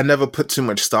you. I never put too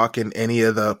much stock in any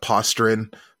of the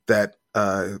posturing that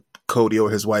Cody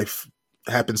or his wife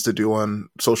happens to do on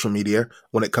social media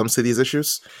when it comes to these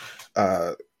issues.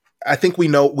 I think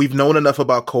we've known enough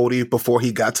about Cody before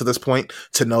he got to this point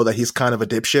to know that he's kind of a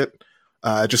dipshit.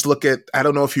 Just look at, I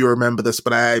don't know if you remember this,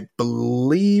 but I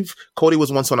believe Cody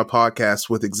was once on a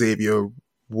podcast with Xavier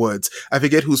Woods. I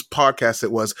forget whose podcast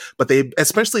it was, but they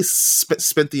especially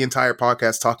spent the entire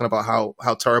podcast talking about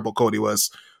how terrible Cody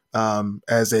was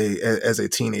as a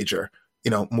teenager,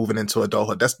 moving into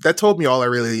adulthood. That told me all I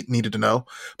really needed to know,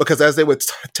 because as they were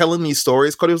telling these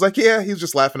stories, Cody was like, yeah, he was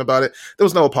just laughing about it. There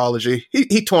was no apology.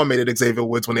 He tormented Xavier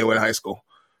Woods when they were in high school.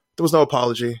 There was no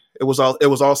apology. It was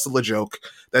all still a joke.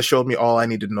 That showed me all I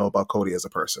needed to know about Cody as a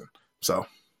person. So,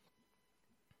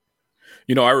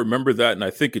 I remember that, and I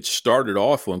think it started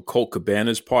off on Colt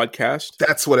Cabana's podcast.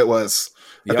 That's what it was.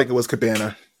 Yep. I think it was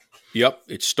Cabana. Yep,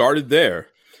 it started there.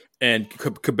 And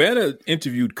Cabana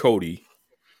interviewed Cody.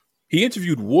 He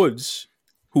interviewed Woods,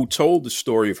 who told the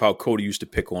story of how Cody used to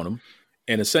pick on him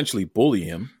and essentially bully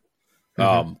him,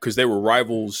 because they were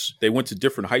rivals. They went to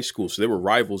different high schools, so they were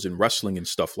rivals in wrestling and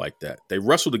stuff like that. They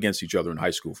wrestled against each other in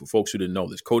high school, for folks who didn't know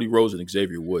this. Cody Rhodes and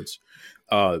Xavier Woods.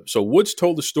 So Woods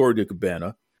told the story to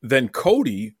Cabana. Then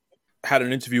Cody had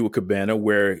an interview with Cabana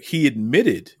where he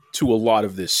admitted to a lot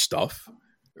of this stuff,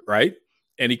 right?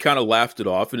 And he kind of laughed it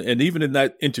off. And even in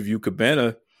that interview,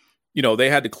 Cabana, they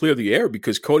had to clear the air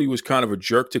because Cody was kind of a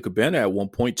jerk to Cabana at one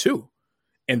point too.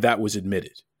 And that was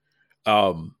admitted.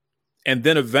 And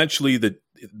then eventually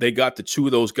they got the two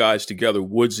of those guys together,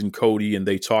 Woods and Cody, and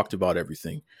they talked about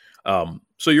everything.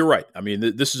 So you're right. I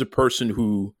mean, this is a person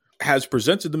who has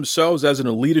presented themselves as an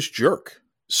elitist jerk.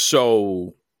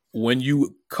 So when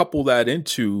you couple that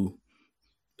into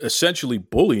essentially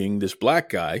bullying this black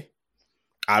guy,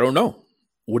 I don't know.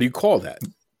 What do you call that?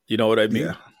 You know what I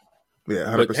mean? Yeah,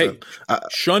 100%. But hey,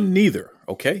 shun neither,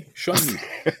 okay? Shun neither.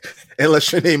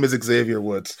 Unless your name is Xavier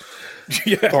Woods.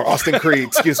 Yeah. Or Austin Creed,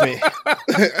 excuse me.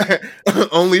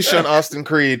 Only shun Austin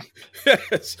Creed.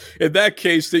 Yes. In that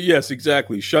case, yes,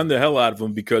 exactly. Shun the hell out of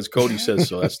him because Cody says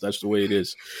so. That's the way it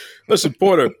is. Listen,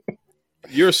 Porter,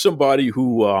 you're somebody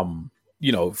who,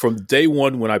 from day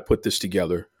one when I put this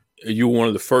together, you were one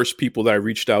of the first people that I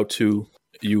reached out to.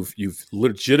 You've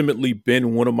legitimately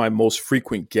been one of my most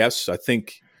frequent guests. I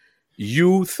think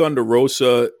you, Thunder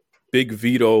Rosa, Big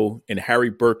Vito, and Harry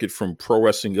Burkett from Pro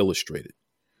Wrestling Illustrated.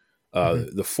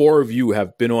 The four of you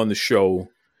have been on the show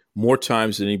more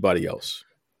times than anybody else.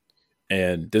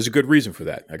 And there's a good reason for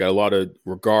that. I got a lot of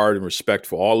regard and respect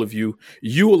for all of you.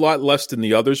 You a lot less than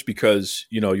the others because,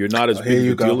 you're not as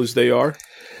big a deal as they are.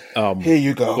 Here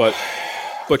you go. But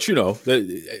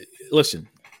listen,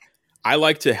 I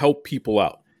like to help people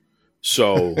out.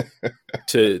 So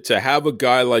to have a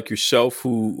guy like yourself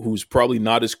who's probably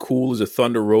not as cool as a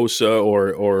Thunder Rosa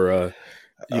or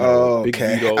Big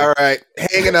Vito. All right,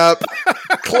 hanging up.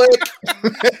 Click.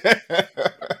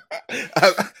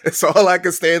 It's all I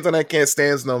can stand and I can't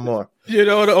stand no more.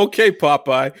 Okay,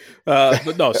 Popeye.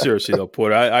 But no, seriously though,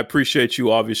 Porter, I appreciate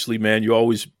you. Obviously, man, you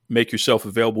always make yourself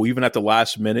available, even at the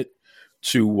last minute,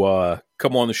 to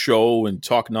come on the show and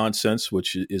talk nonsense,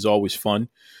 which is always fun.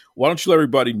 Why don't you let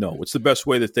everybody know what's the best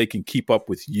way that they can keep up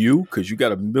with you? Because you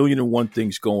got 1,000,001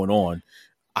 things going on.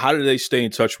 How do they stay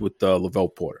in touch with Lavelle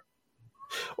Porter?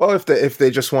 Well, if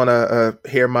they just want to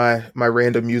hear my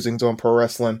random musings on pro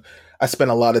wrestling, I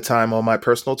spend a lot of time on my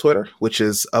personal Twitter, which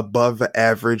is Above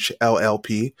Average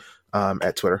LLP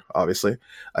at Twitter, obviously.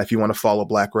 If you want to follow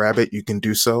Black Rabbit, you can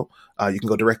do so. You can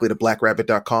go directly to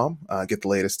blackrabbit.com, get the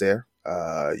latest there.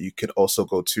 You could also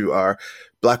go to our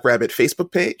Black Rabbit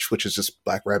Facebook page, which is just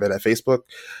Black Rabbit at Facebook.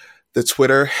 The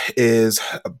Twitter is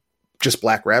just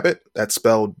Black Rabbit. That's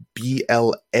spelled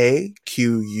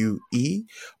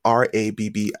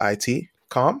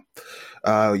BLAQUERABBIT.com.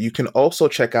 You can also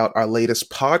check out our latest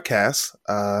podcast,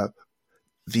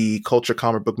 the Culture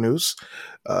Comic Book News.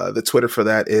 The Twitter for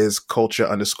that is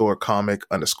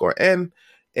culture_comic_N.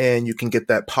 And you can get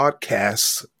that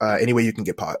podcast anywhere you can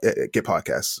get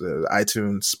podcasts,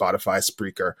 iTunes, Spotify,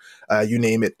 Spreaker, you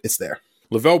name it, it's there.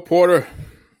 Lavelle Porter,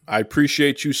 I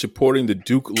appreciate you supporting the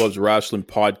Duke Loves Wrestling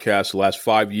podcast the last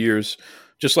 5 years.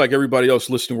 Just like everybody else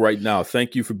listening right now,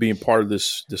 thank you for being part of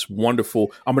this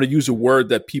wonderful, I'm going to use a word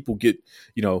that people get,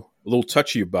 a little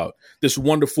touchy about, this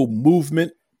wonderful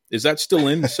movement. Is that still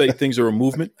in to say things are a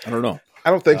movement? I don't know. I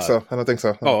don't think so.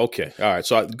 Oh, okay. All right.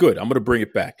 So good. I'm going to bring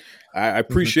it back. I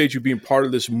appreciate you being part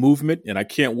of this movement, and I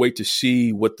can't wait to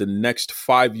see what the next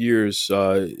 5 years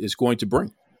is going to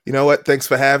bring. You know what? Thanks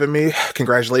for having me.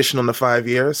 Congratulations on the 5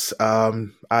 years.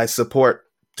 I support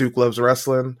Duke Loves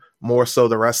Wrestling, more so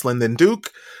the wrestling than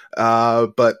Duke.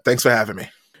 But thanks for having me.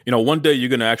 One day you're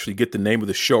going to actually get the name of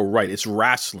the show right. It's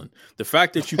wrestling. The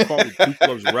fact that you call it Duke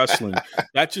Loves Wrestling,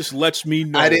 that just lets me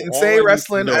know. I didn't say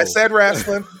wrestling. I said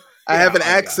wrestling. I have an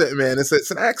accent, man.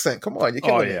 It's an accent. Come on. You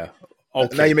can't. Oh, yeah.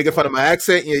 Okay. Now you're making fun of my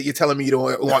accent. You're telling me you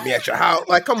don't want me at your house.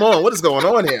 Like, come on. What is going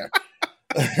on here?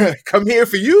 Come here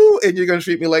for you, and you're going to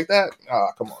treat me like that?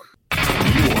 Come on.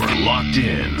 You're locked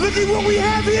in. Look at what we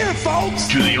have here, folks.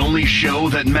 To the only show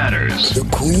that matters. The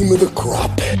cream of the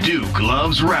crop. Duke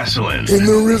Loves Wrestling. And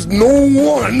there is no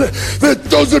one that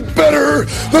does it better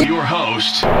than your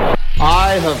host.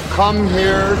 I have come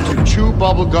here to chew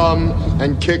bubblegum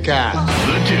and kick ass.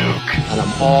 The Duke. And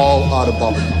I'm all out of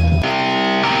bubblegum.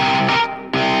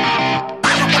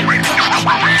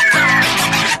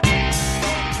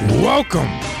 Welcome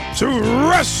to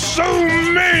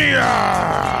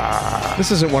WrestleMania! This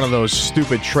isn't one of those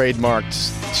stupid trademarked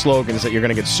slogans that you're going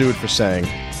to get sued for saying.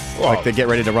 Like the Get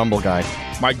Ready to Rumble guy.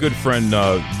 My good friend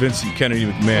Vincent Kennedy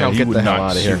McMahon, he would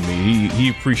not sue me. He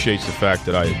appreciates the fact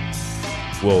that I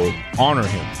will honor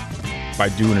him by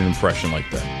doing an impression like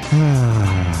that.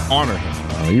 Honor him.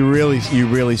 Oh, you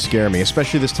really scare me,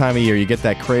 especially this time of year. You get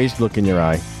that crazed look in your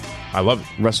eye. I love it.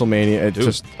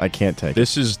 WrestleMania, I can't take it.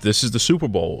 This is the Super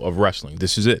Bowl of wrestling.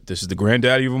 This is it. This is the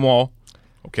granddaddy of them all.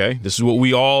 Okay, this is what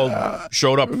we all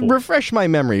showed up for. Refresh my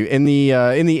memory. In the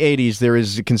 80s, there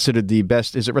is considered the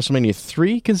best. Is it WrestleMania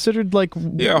 3 considered like?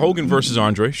 Yeah, Hogan versus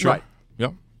Andre. Sure. Right.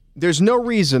 Yep. There's no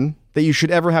reason that you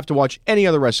should ever have to watch any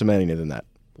other WrestleMania than that.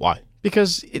 Why?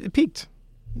 Because it peaked.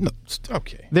 No.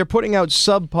 Okay. They're putting out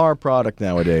subpar product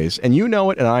nowadays, and you know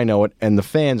it, and I know it, and the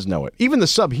fans know it. Even the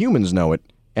subhumans know it.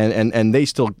 and they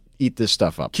still eat this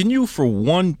stuff up. Can you, for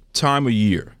one time a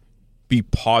year, be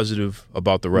positive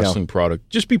about the wrestling product?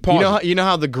 Just be positive. You know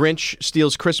how the Grinch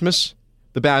steals Christmas?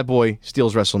 The bad boy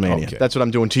steals WrestleMania. Okay. That's what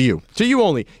I'm doing to you. To you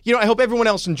only. I hope everyone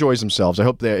else enjoys themselves. I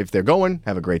hope if they're going,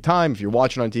 have a great time. If you're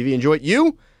watching on TV, enjoy it.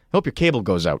 I hope your cable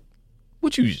goes out.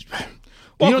 What you...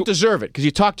 You don't deserve it because you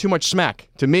talk too much smack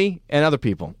to me and other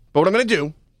people. But what I'm going to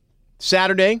do,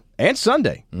 Saturday and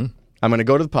Sunday, I'm going to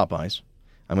go to the Popeyes.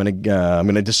 I'm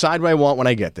going to decide what I want when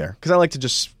I get there because I like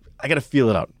to I got to feel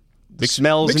it out. The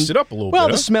smells mix it up a little bit. Well,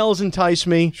 the smells entice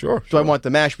me. Sure. Do I want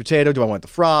the mashed potato? Do I want the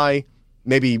fry?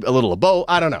 Maybe a little of both.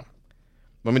 I don't know. What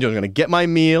I'm going to do, I'm going to get my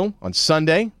meal on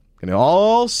Sunday. Going to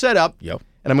all set up. Yep.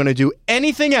 And I'm going to do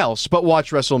anything else but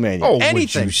watch WrestleMania. Oh,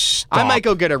 anything. Would you stop? I might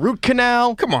go get a root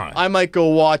canal. Come on. I might go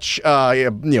watch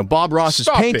Bob Ross's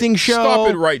painting show. Stop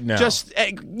it right now. Just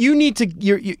you need to.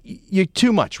 You're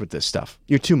too much with this stuff.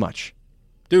 You're too much,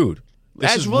 dude.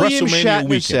 This As is William WrestleMania Shatner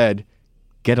weekend. said,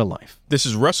 "Get a life." This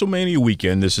is WrestleMania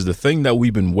weekend. This is the thing that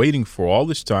we've been waiting for all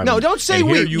this time. No, don't say and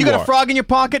we. here You got are. a frog in your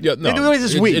pocket? Yeah, no,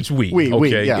 This is we. It's we. We.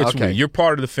 Okay, Yeah, it's okay. we. You're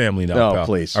part of the family now, No, pal.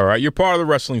 please. All right, you're part of the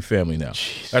wrestling family now.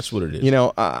 That's what it is.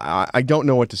 I don't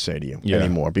know what to say to you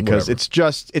anymore because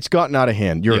whatever. it's gotten out of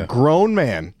hand. You're a grown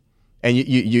man, and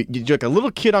you're like a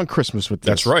little kid on Christmas with this.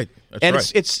 That's right. That's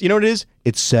right. It's you know what it is?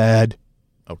 It's sad.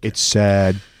 Okay. It's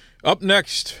sad. Up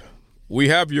next, we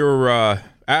have your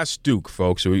Ask Duke,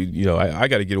 folks. So I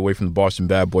got to get away from the Boston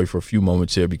Bad Boy for a few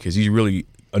moments here because he's really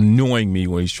annoying me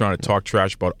when he's trying to talk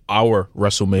trash about our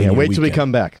WrestleMania. Yeah, wait till we weekend.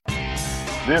 come back.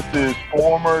 This is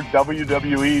former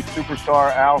WWE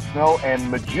superstar Al Snow and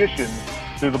magician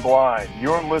to the blind.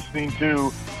 You're listening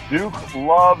to Duke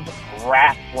Loves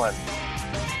Wrestling.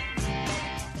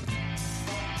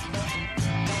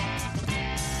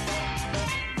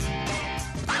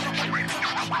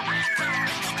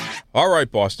 All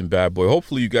right, Boston Bad Boy.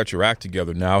 Hopefully you got your act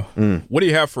together now. What do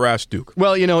you have for Ask Duke?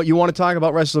 Well, you want to talk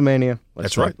about WrestleMania?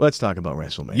 That's right. Let's talk about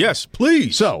WrestleMania. Yes,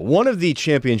 please. So, one of the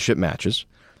championship matches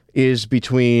is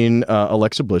between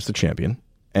Alexa Bliss, the champion,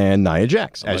 and Nia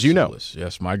Jax, as you know. Bliss.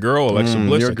 Yes, my girl, Alexa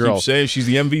Bliss. your girl. Keep saying she's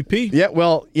the MVP. Yeah,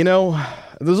 well,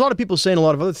 there's a lot of people saying a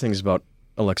lot of other things about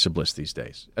Alexa Bliss these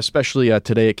days. Especially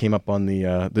today, it came up on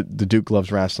the Duke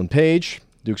Loves Wrestling page,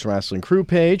 Duke's Wrestling Crew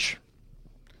page.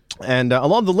 And a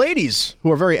lot of the ladies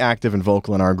who are very active and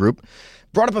vocal in our group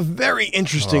brought up a very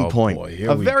interesting point. Boy,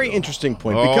 here we very go. interesting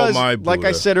point. Oh, Because, my like I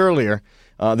Buddha. said earlier,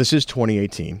 this is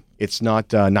 2018. It's not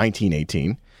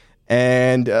 1918.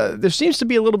 And there seems to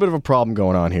be a little bit of a problem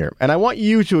going on here. And I want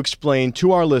you to explain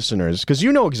to our listeners, because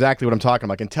you know exactly what I'm talking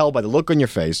about. I can tell by the look on your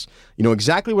face. You know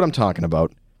exactly what I'm talking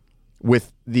about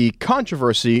with the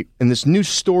controversy and this new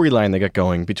storyline they got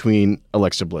going between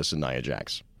Alexa Bliss and Nia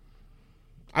Jax.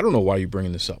 I don't know why you're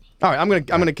bringing this up. All right, I'm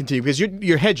gonna continue because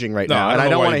you're hedging right now, I and I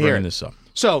don't want want to hear it. this up.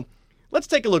 So let's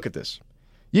take a look at this.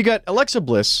 You got Alexa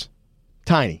Bliss,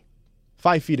 tiny,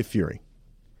 5 feet of fury.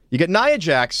 You got Nia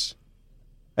Jax,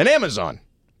 an Amazon,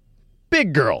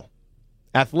 big girl,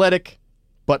 athletic,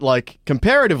 but like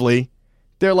comparatively,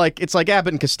 it's like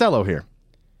Abbott and Costello here.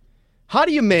 How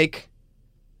do you make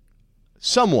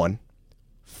someone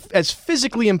as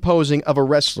physically imposing of a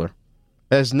wrestler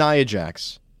as Nia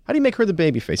Jax? How do you make her the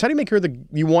babyface? How do you make her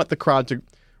you want the crowd to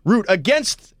root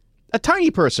against a tiny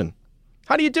person?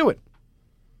 How do you do it?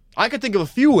 I could think of a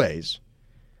few ways.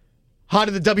 How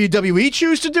did the WWE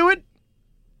choose to do it?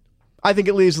 I think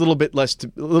it leaves a little bit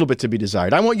to be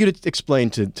desired. I want you to explain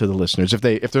to the listeners if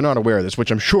they're not aware of this,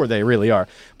 which I'm sure they really are.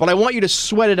 But I want you to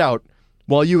sweat it out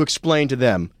while you explain to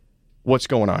them what's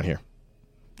going on here.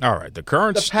 All right, the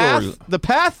current The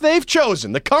path they've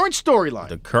chosen, the current storyline.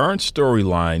 The current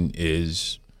storyline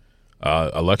is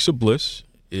Alexa Bliss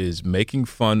is making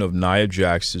fun of Nia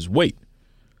Jax's weight.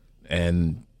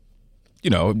 And,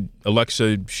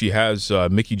 Alexa, she has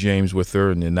Mickie James with her,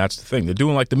 and that's the thing. They're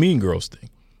doing like the Mean Girls thing,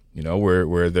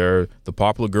 where they're the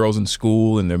popular girls in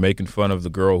school, and they're making fun of the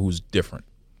girl who's different.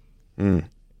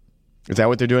 Is that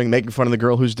what they're doing, making fun of the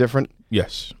girl who's different?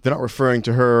 Yes. They're not referring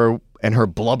to her and her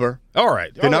blubber. All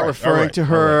right. They're not referring to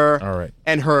her all right.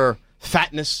 and her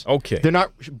fatness. Okay. They're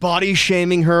not body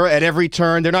shaming her at every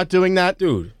turn. They're not doing that.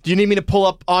 Dude. Do you need me to pull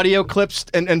up audio clips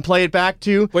and play it back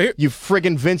to you? Well, you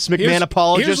friggin' Vince McMahon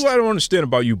apologist. Here's what I don't understand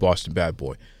about you, Boston Bad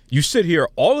Boy. You sit here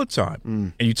all the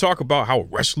time and you talk about how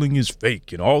wrestling is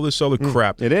fake and all this other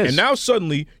crap. It is. And now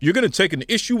suddenly you're going to take an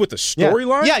issue with the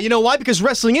storyline? Yeah, you know why? Because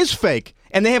wrestling is fake,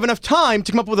 and they have enough time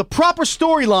to come up with a proper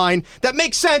storyline that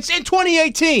makes sense in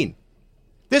 2018.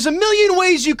 There's a million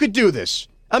ways you could do this.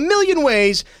 A million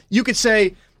ways you could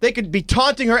say, They could be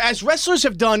taunting her, as wrestlers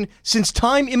have done since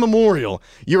time immemorial.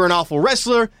 You're an awful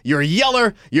wrestler. You're a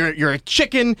yeller. You're a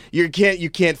chicken. You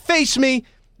can't face me.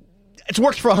 It's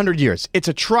worked for 100 years. It's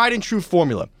a tried and true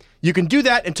formula. You can do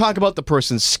that and talk about the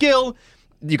person's skill.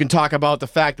 You can talk about the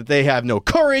fact that they have no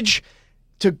courage.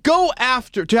 To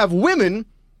have women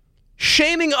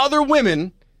shaming other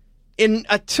women in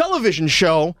a television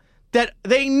show that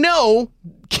they know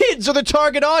kids are the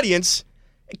target audience,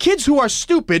 kids who are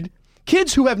stupid,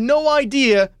 kids who have no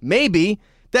idea, maybe,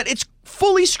 that it's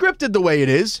fully scripted the way it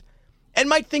is, and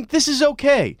might think this is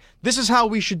okay. This is how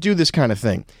we should do this kind of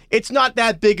thing. It's not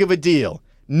that big of a deal.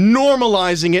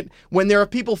 Normalizing it when there are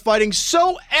people fighting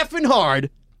so effing hard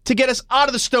to get us out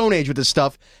of the Stone Age with this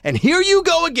stuff, and here you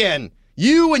go again.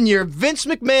 You and your Vince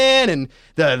McMahon and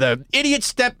the idiot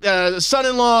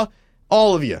son-in-law,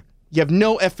 all of you. You have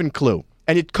no effing clue.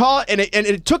 And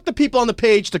it took the people on the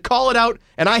page to call it out,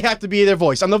 and I have to be their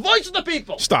voice. I'm the voice of the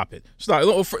people. Stop it.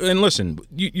 And listen,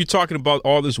 you're talking about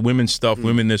all this women stuff,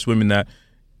 women this, women that.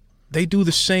 They do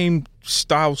the same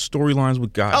style storylines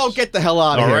with guys. Oh, get the hell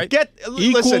out of here. Right?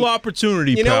 Equal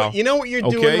opportunity, pal. You know what you're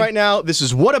doing right now? This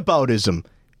is whataboutism.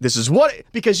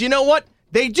 Because you know what?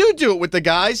 They do it with the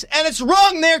guys, and it's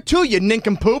wrong there too, you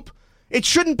nincompoop. It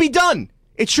shouldn't be done.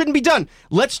 It shouldn't be done.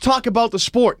 Let's talk about the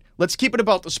sport. Let's keep it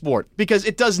about the sport, because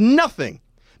it does nothing.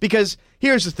 Because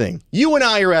here's the thing. You and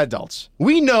I are adults.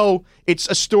 We know it's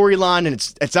a storyline,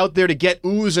 and it's out there to get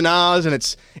oohs and ahs, and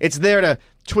it's there to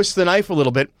twist the knife a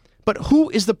little bit. But who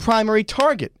is the primary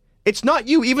target? It's not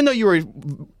you, even though you're a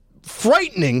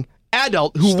frightening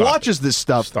adult who watches this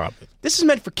stuff. Stop it. This is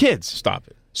meant for kids. Stop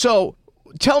it. So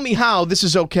tell me how this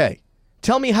is okay.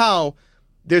 Tell me how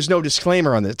there's no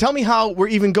disclaimer on this. Tell me how we're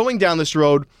even going down this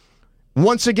road.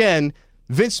 Once again,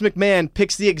 Vince McMahon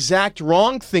picks the exact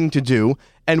wrong thing to do,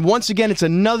 and once again, it's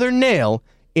another nail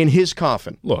in his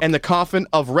coffin. Look. And the coffin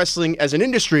of wrestling as an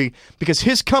industry, because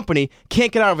his company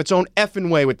can't get out of its own effing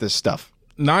way with this stuff.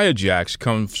 Nia Jax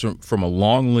comes from a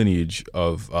long lineage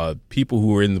of people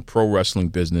who are in the pro wrestling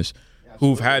business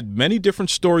who've had many different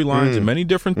storylines and many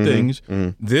different things.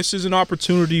 This is an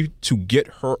opportunity to get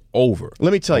her over.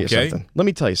 Let me tell you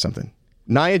something.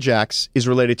 Nia Jax is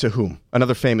related to whom?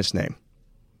 Another famous name.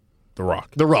 The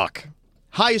Rock. The Rock.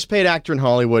 Highest paid actor in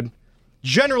Hollywood.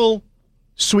 General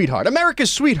sweetheart.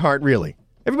 America's sweetheart, really.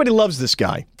 Everybody loves this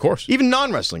guy. Of course. Even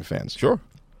non-wrestling fans. Sure.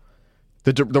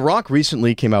 The Rock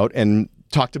recently came out and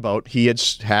talked about he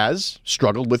has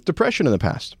struggled with depression in the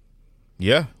past.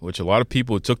 Yeah, which a lot of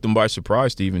people, it took them by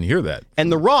surprise to even hear that.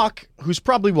 And The Rock, who's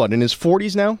probably, in his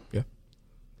 40s now? Yeah.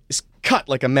 Is cut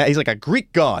like he's like a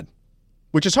Greek god,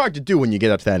 which is hard to do when you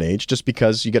get up to that age, just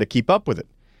because you got to keep up with it.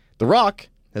 The Rock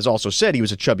has also said he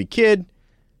was a chubby kid.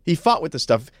 He fought with the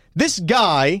stuff. This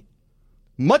guy,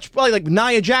 much probably like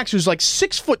Nia Jax, who's like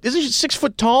 6 foot, isn't she 6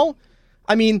 foot tall?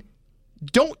 I mean,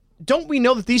 don't we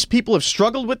know that these people have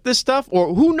struggled with this stuff?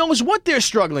 Or who knows what they're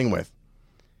struggling with?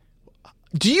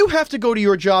 Do you have to go to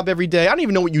your job every day? I don't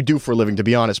even know what you do for a living, to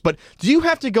be honest, but do you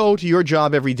have to go to your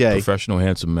job every day? Professional,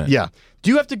 handsome man. Yeah.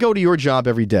 Do you have to go to your job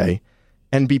every day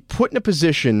and be put in a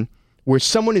position where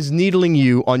someone is needling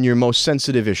you on your most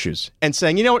sensitive issues and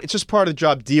saying, you know what, it's just part of the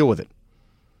job, deal with it?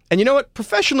 And you know what,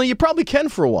 professionally, you probably can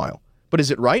for a while, but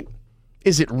is it right?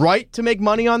 Is it right to make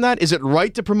money on that? Is it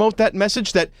right to promote that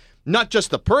message that not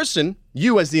just the person,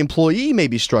 you as the employee, may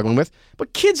be struggling with,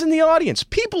 but kids in the audience,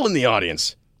 people in the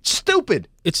audience? Stupid.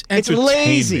 It's entertainment. It's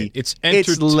lazy. It's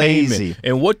entertainment. It's lazy.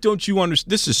 And what don't you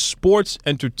understand? This is sports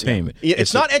entertainment. Yeah.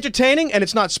 It's not entertaining, and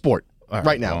it's not sport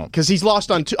right now, because he's lost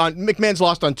on McMahon's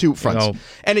lost on two fronts.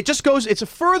 And it just goes, it's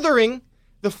furthering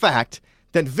the fact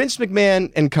that Vince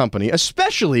McMahon and company,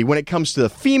 especially when it comes to the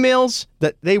females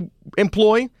that they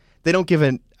employ, they don't give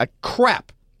a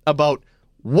crap about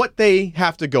what they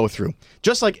have to go through,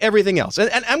 just like everything else. And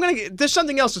there's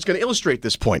something else that's going to illustrate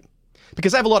this point,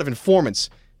 because I have a lot of informants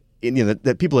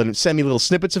that people that send me little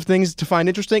snippets of things to find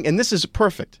interesting, and this is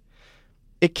perfect.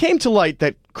 It came to light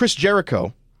that Chris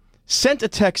Jericho sent a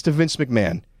text to Vince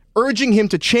McMahon urging him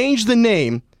to change the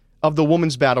name of the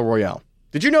Women's Battle Royale.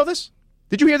 Did you know this?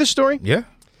 Did you hear this story? Yeah.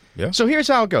 So here's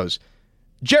how it goes.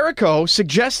 Jericho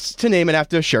suggests to name it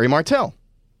after Sherry Martel,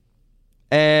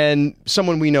 and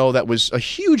someone we know that was a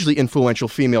hugely influential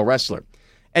female wrestler.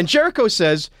 And Jericho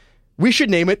says, we should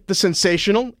name it the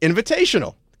Sensational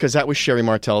Invitational, because that was Sherry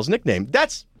Martel's nickname.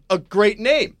 That's a great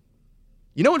name.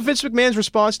 You know what Vince McMahon's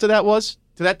response to that was?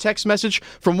 To that text message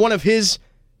from one of his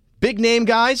big name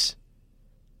guys?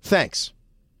 Thanks.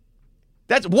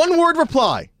 That's one word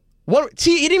reply. He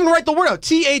didn't even write the word out.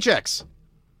 THX.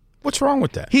 What's wrong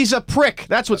with that? He's a prick.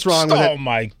 That's what's wrong with it. Oh,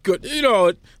 my good. You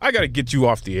know, I got to get you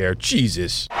off the air.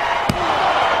 Jesus.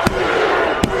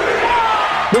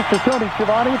 Mr. Tony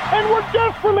Schiavone, and we're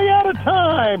desperately out of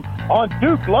time on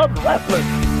Duke Loves Wrestling.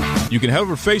 You can head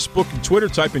over to Facebook and Twitter,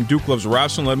 type in Duke Loves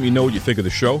Wrestling. Let me know what you think of the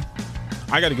show.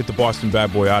 I got to get the Boston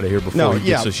bad boy out of here before he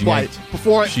gets us yanked.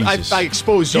 Before I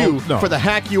expose you for the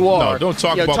hack you are. No, don't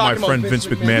talk about my friend Vince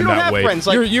McMahon that way. Friends.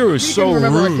 Like, you're so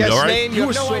rude, all right? You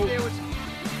have no idea what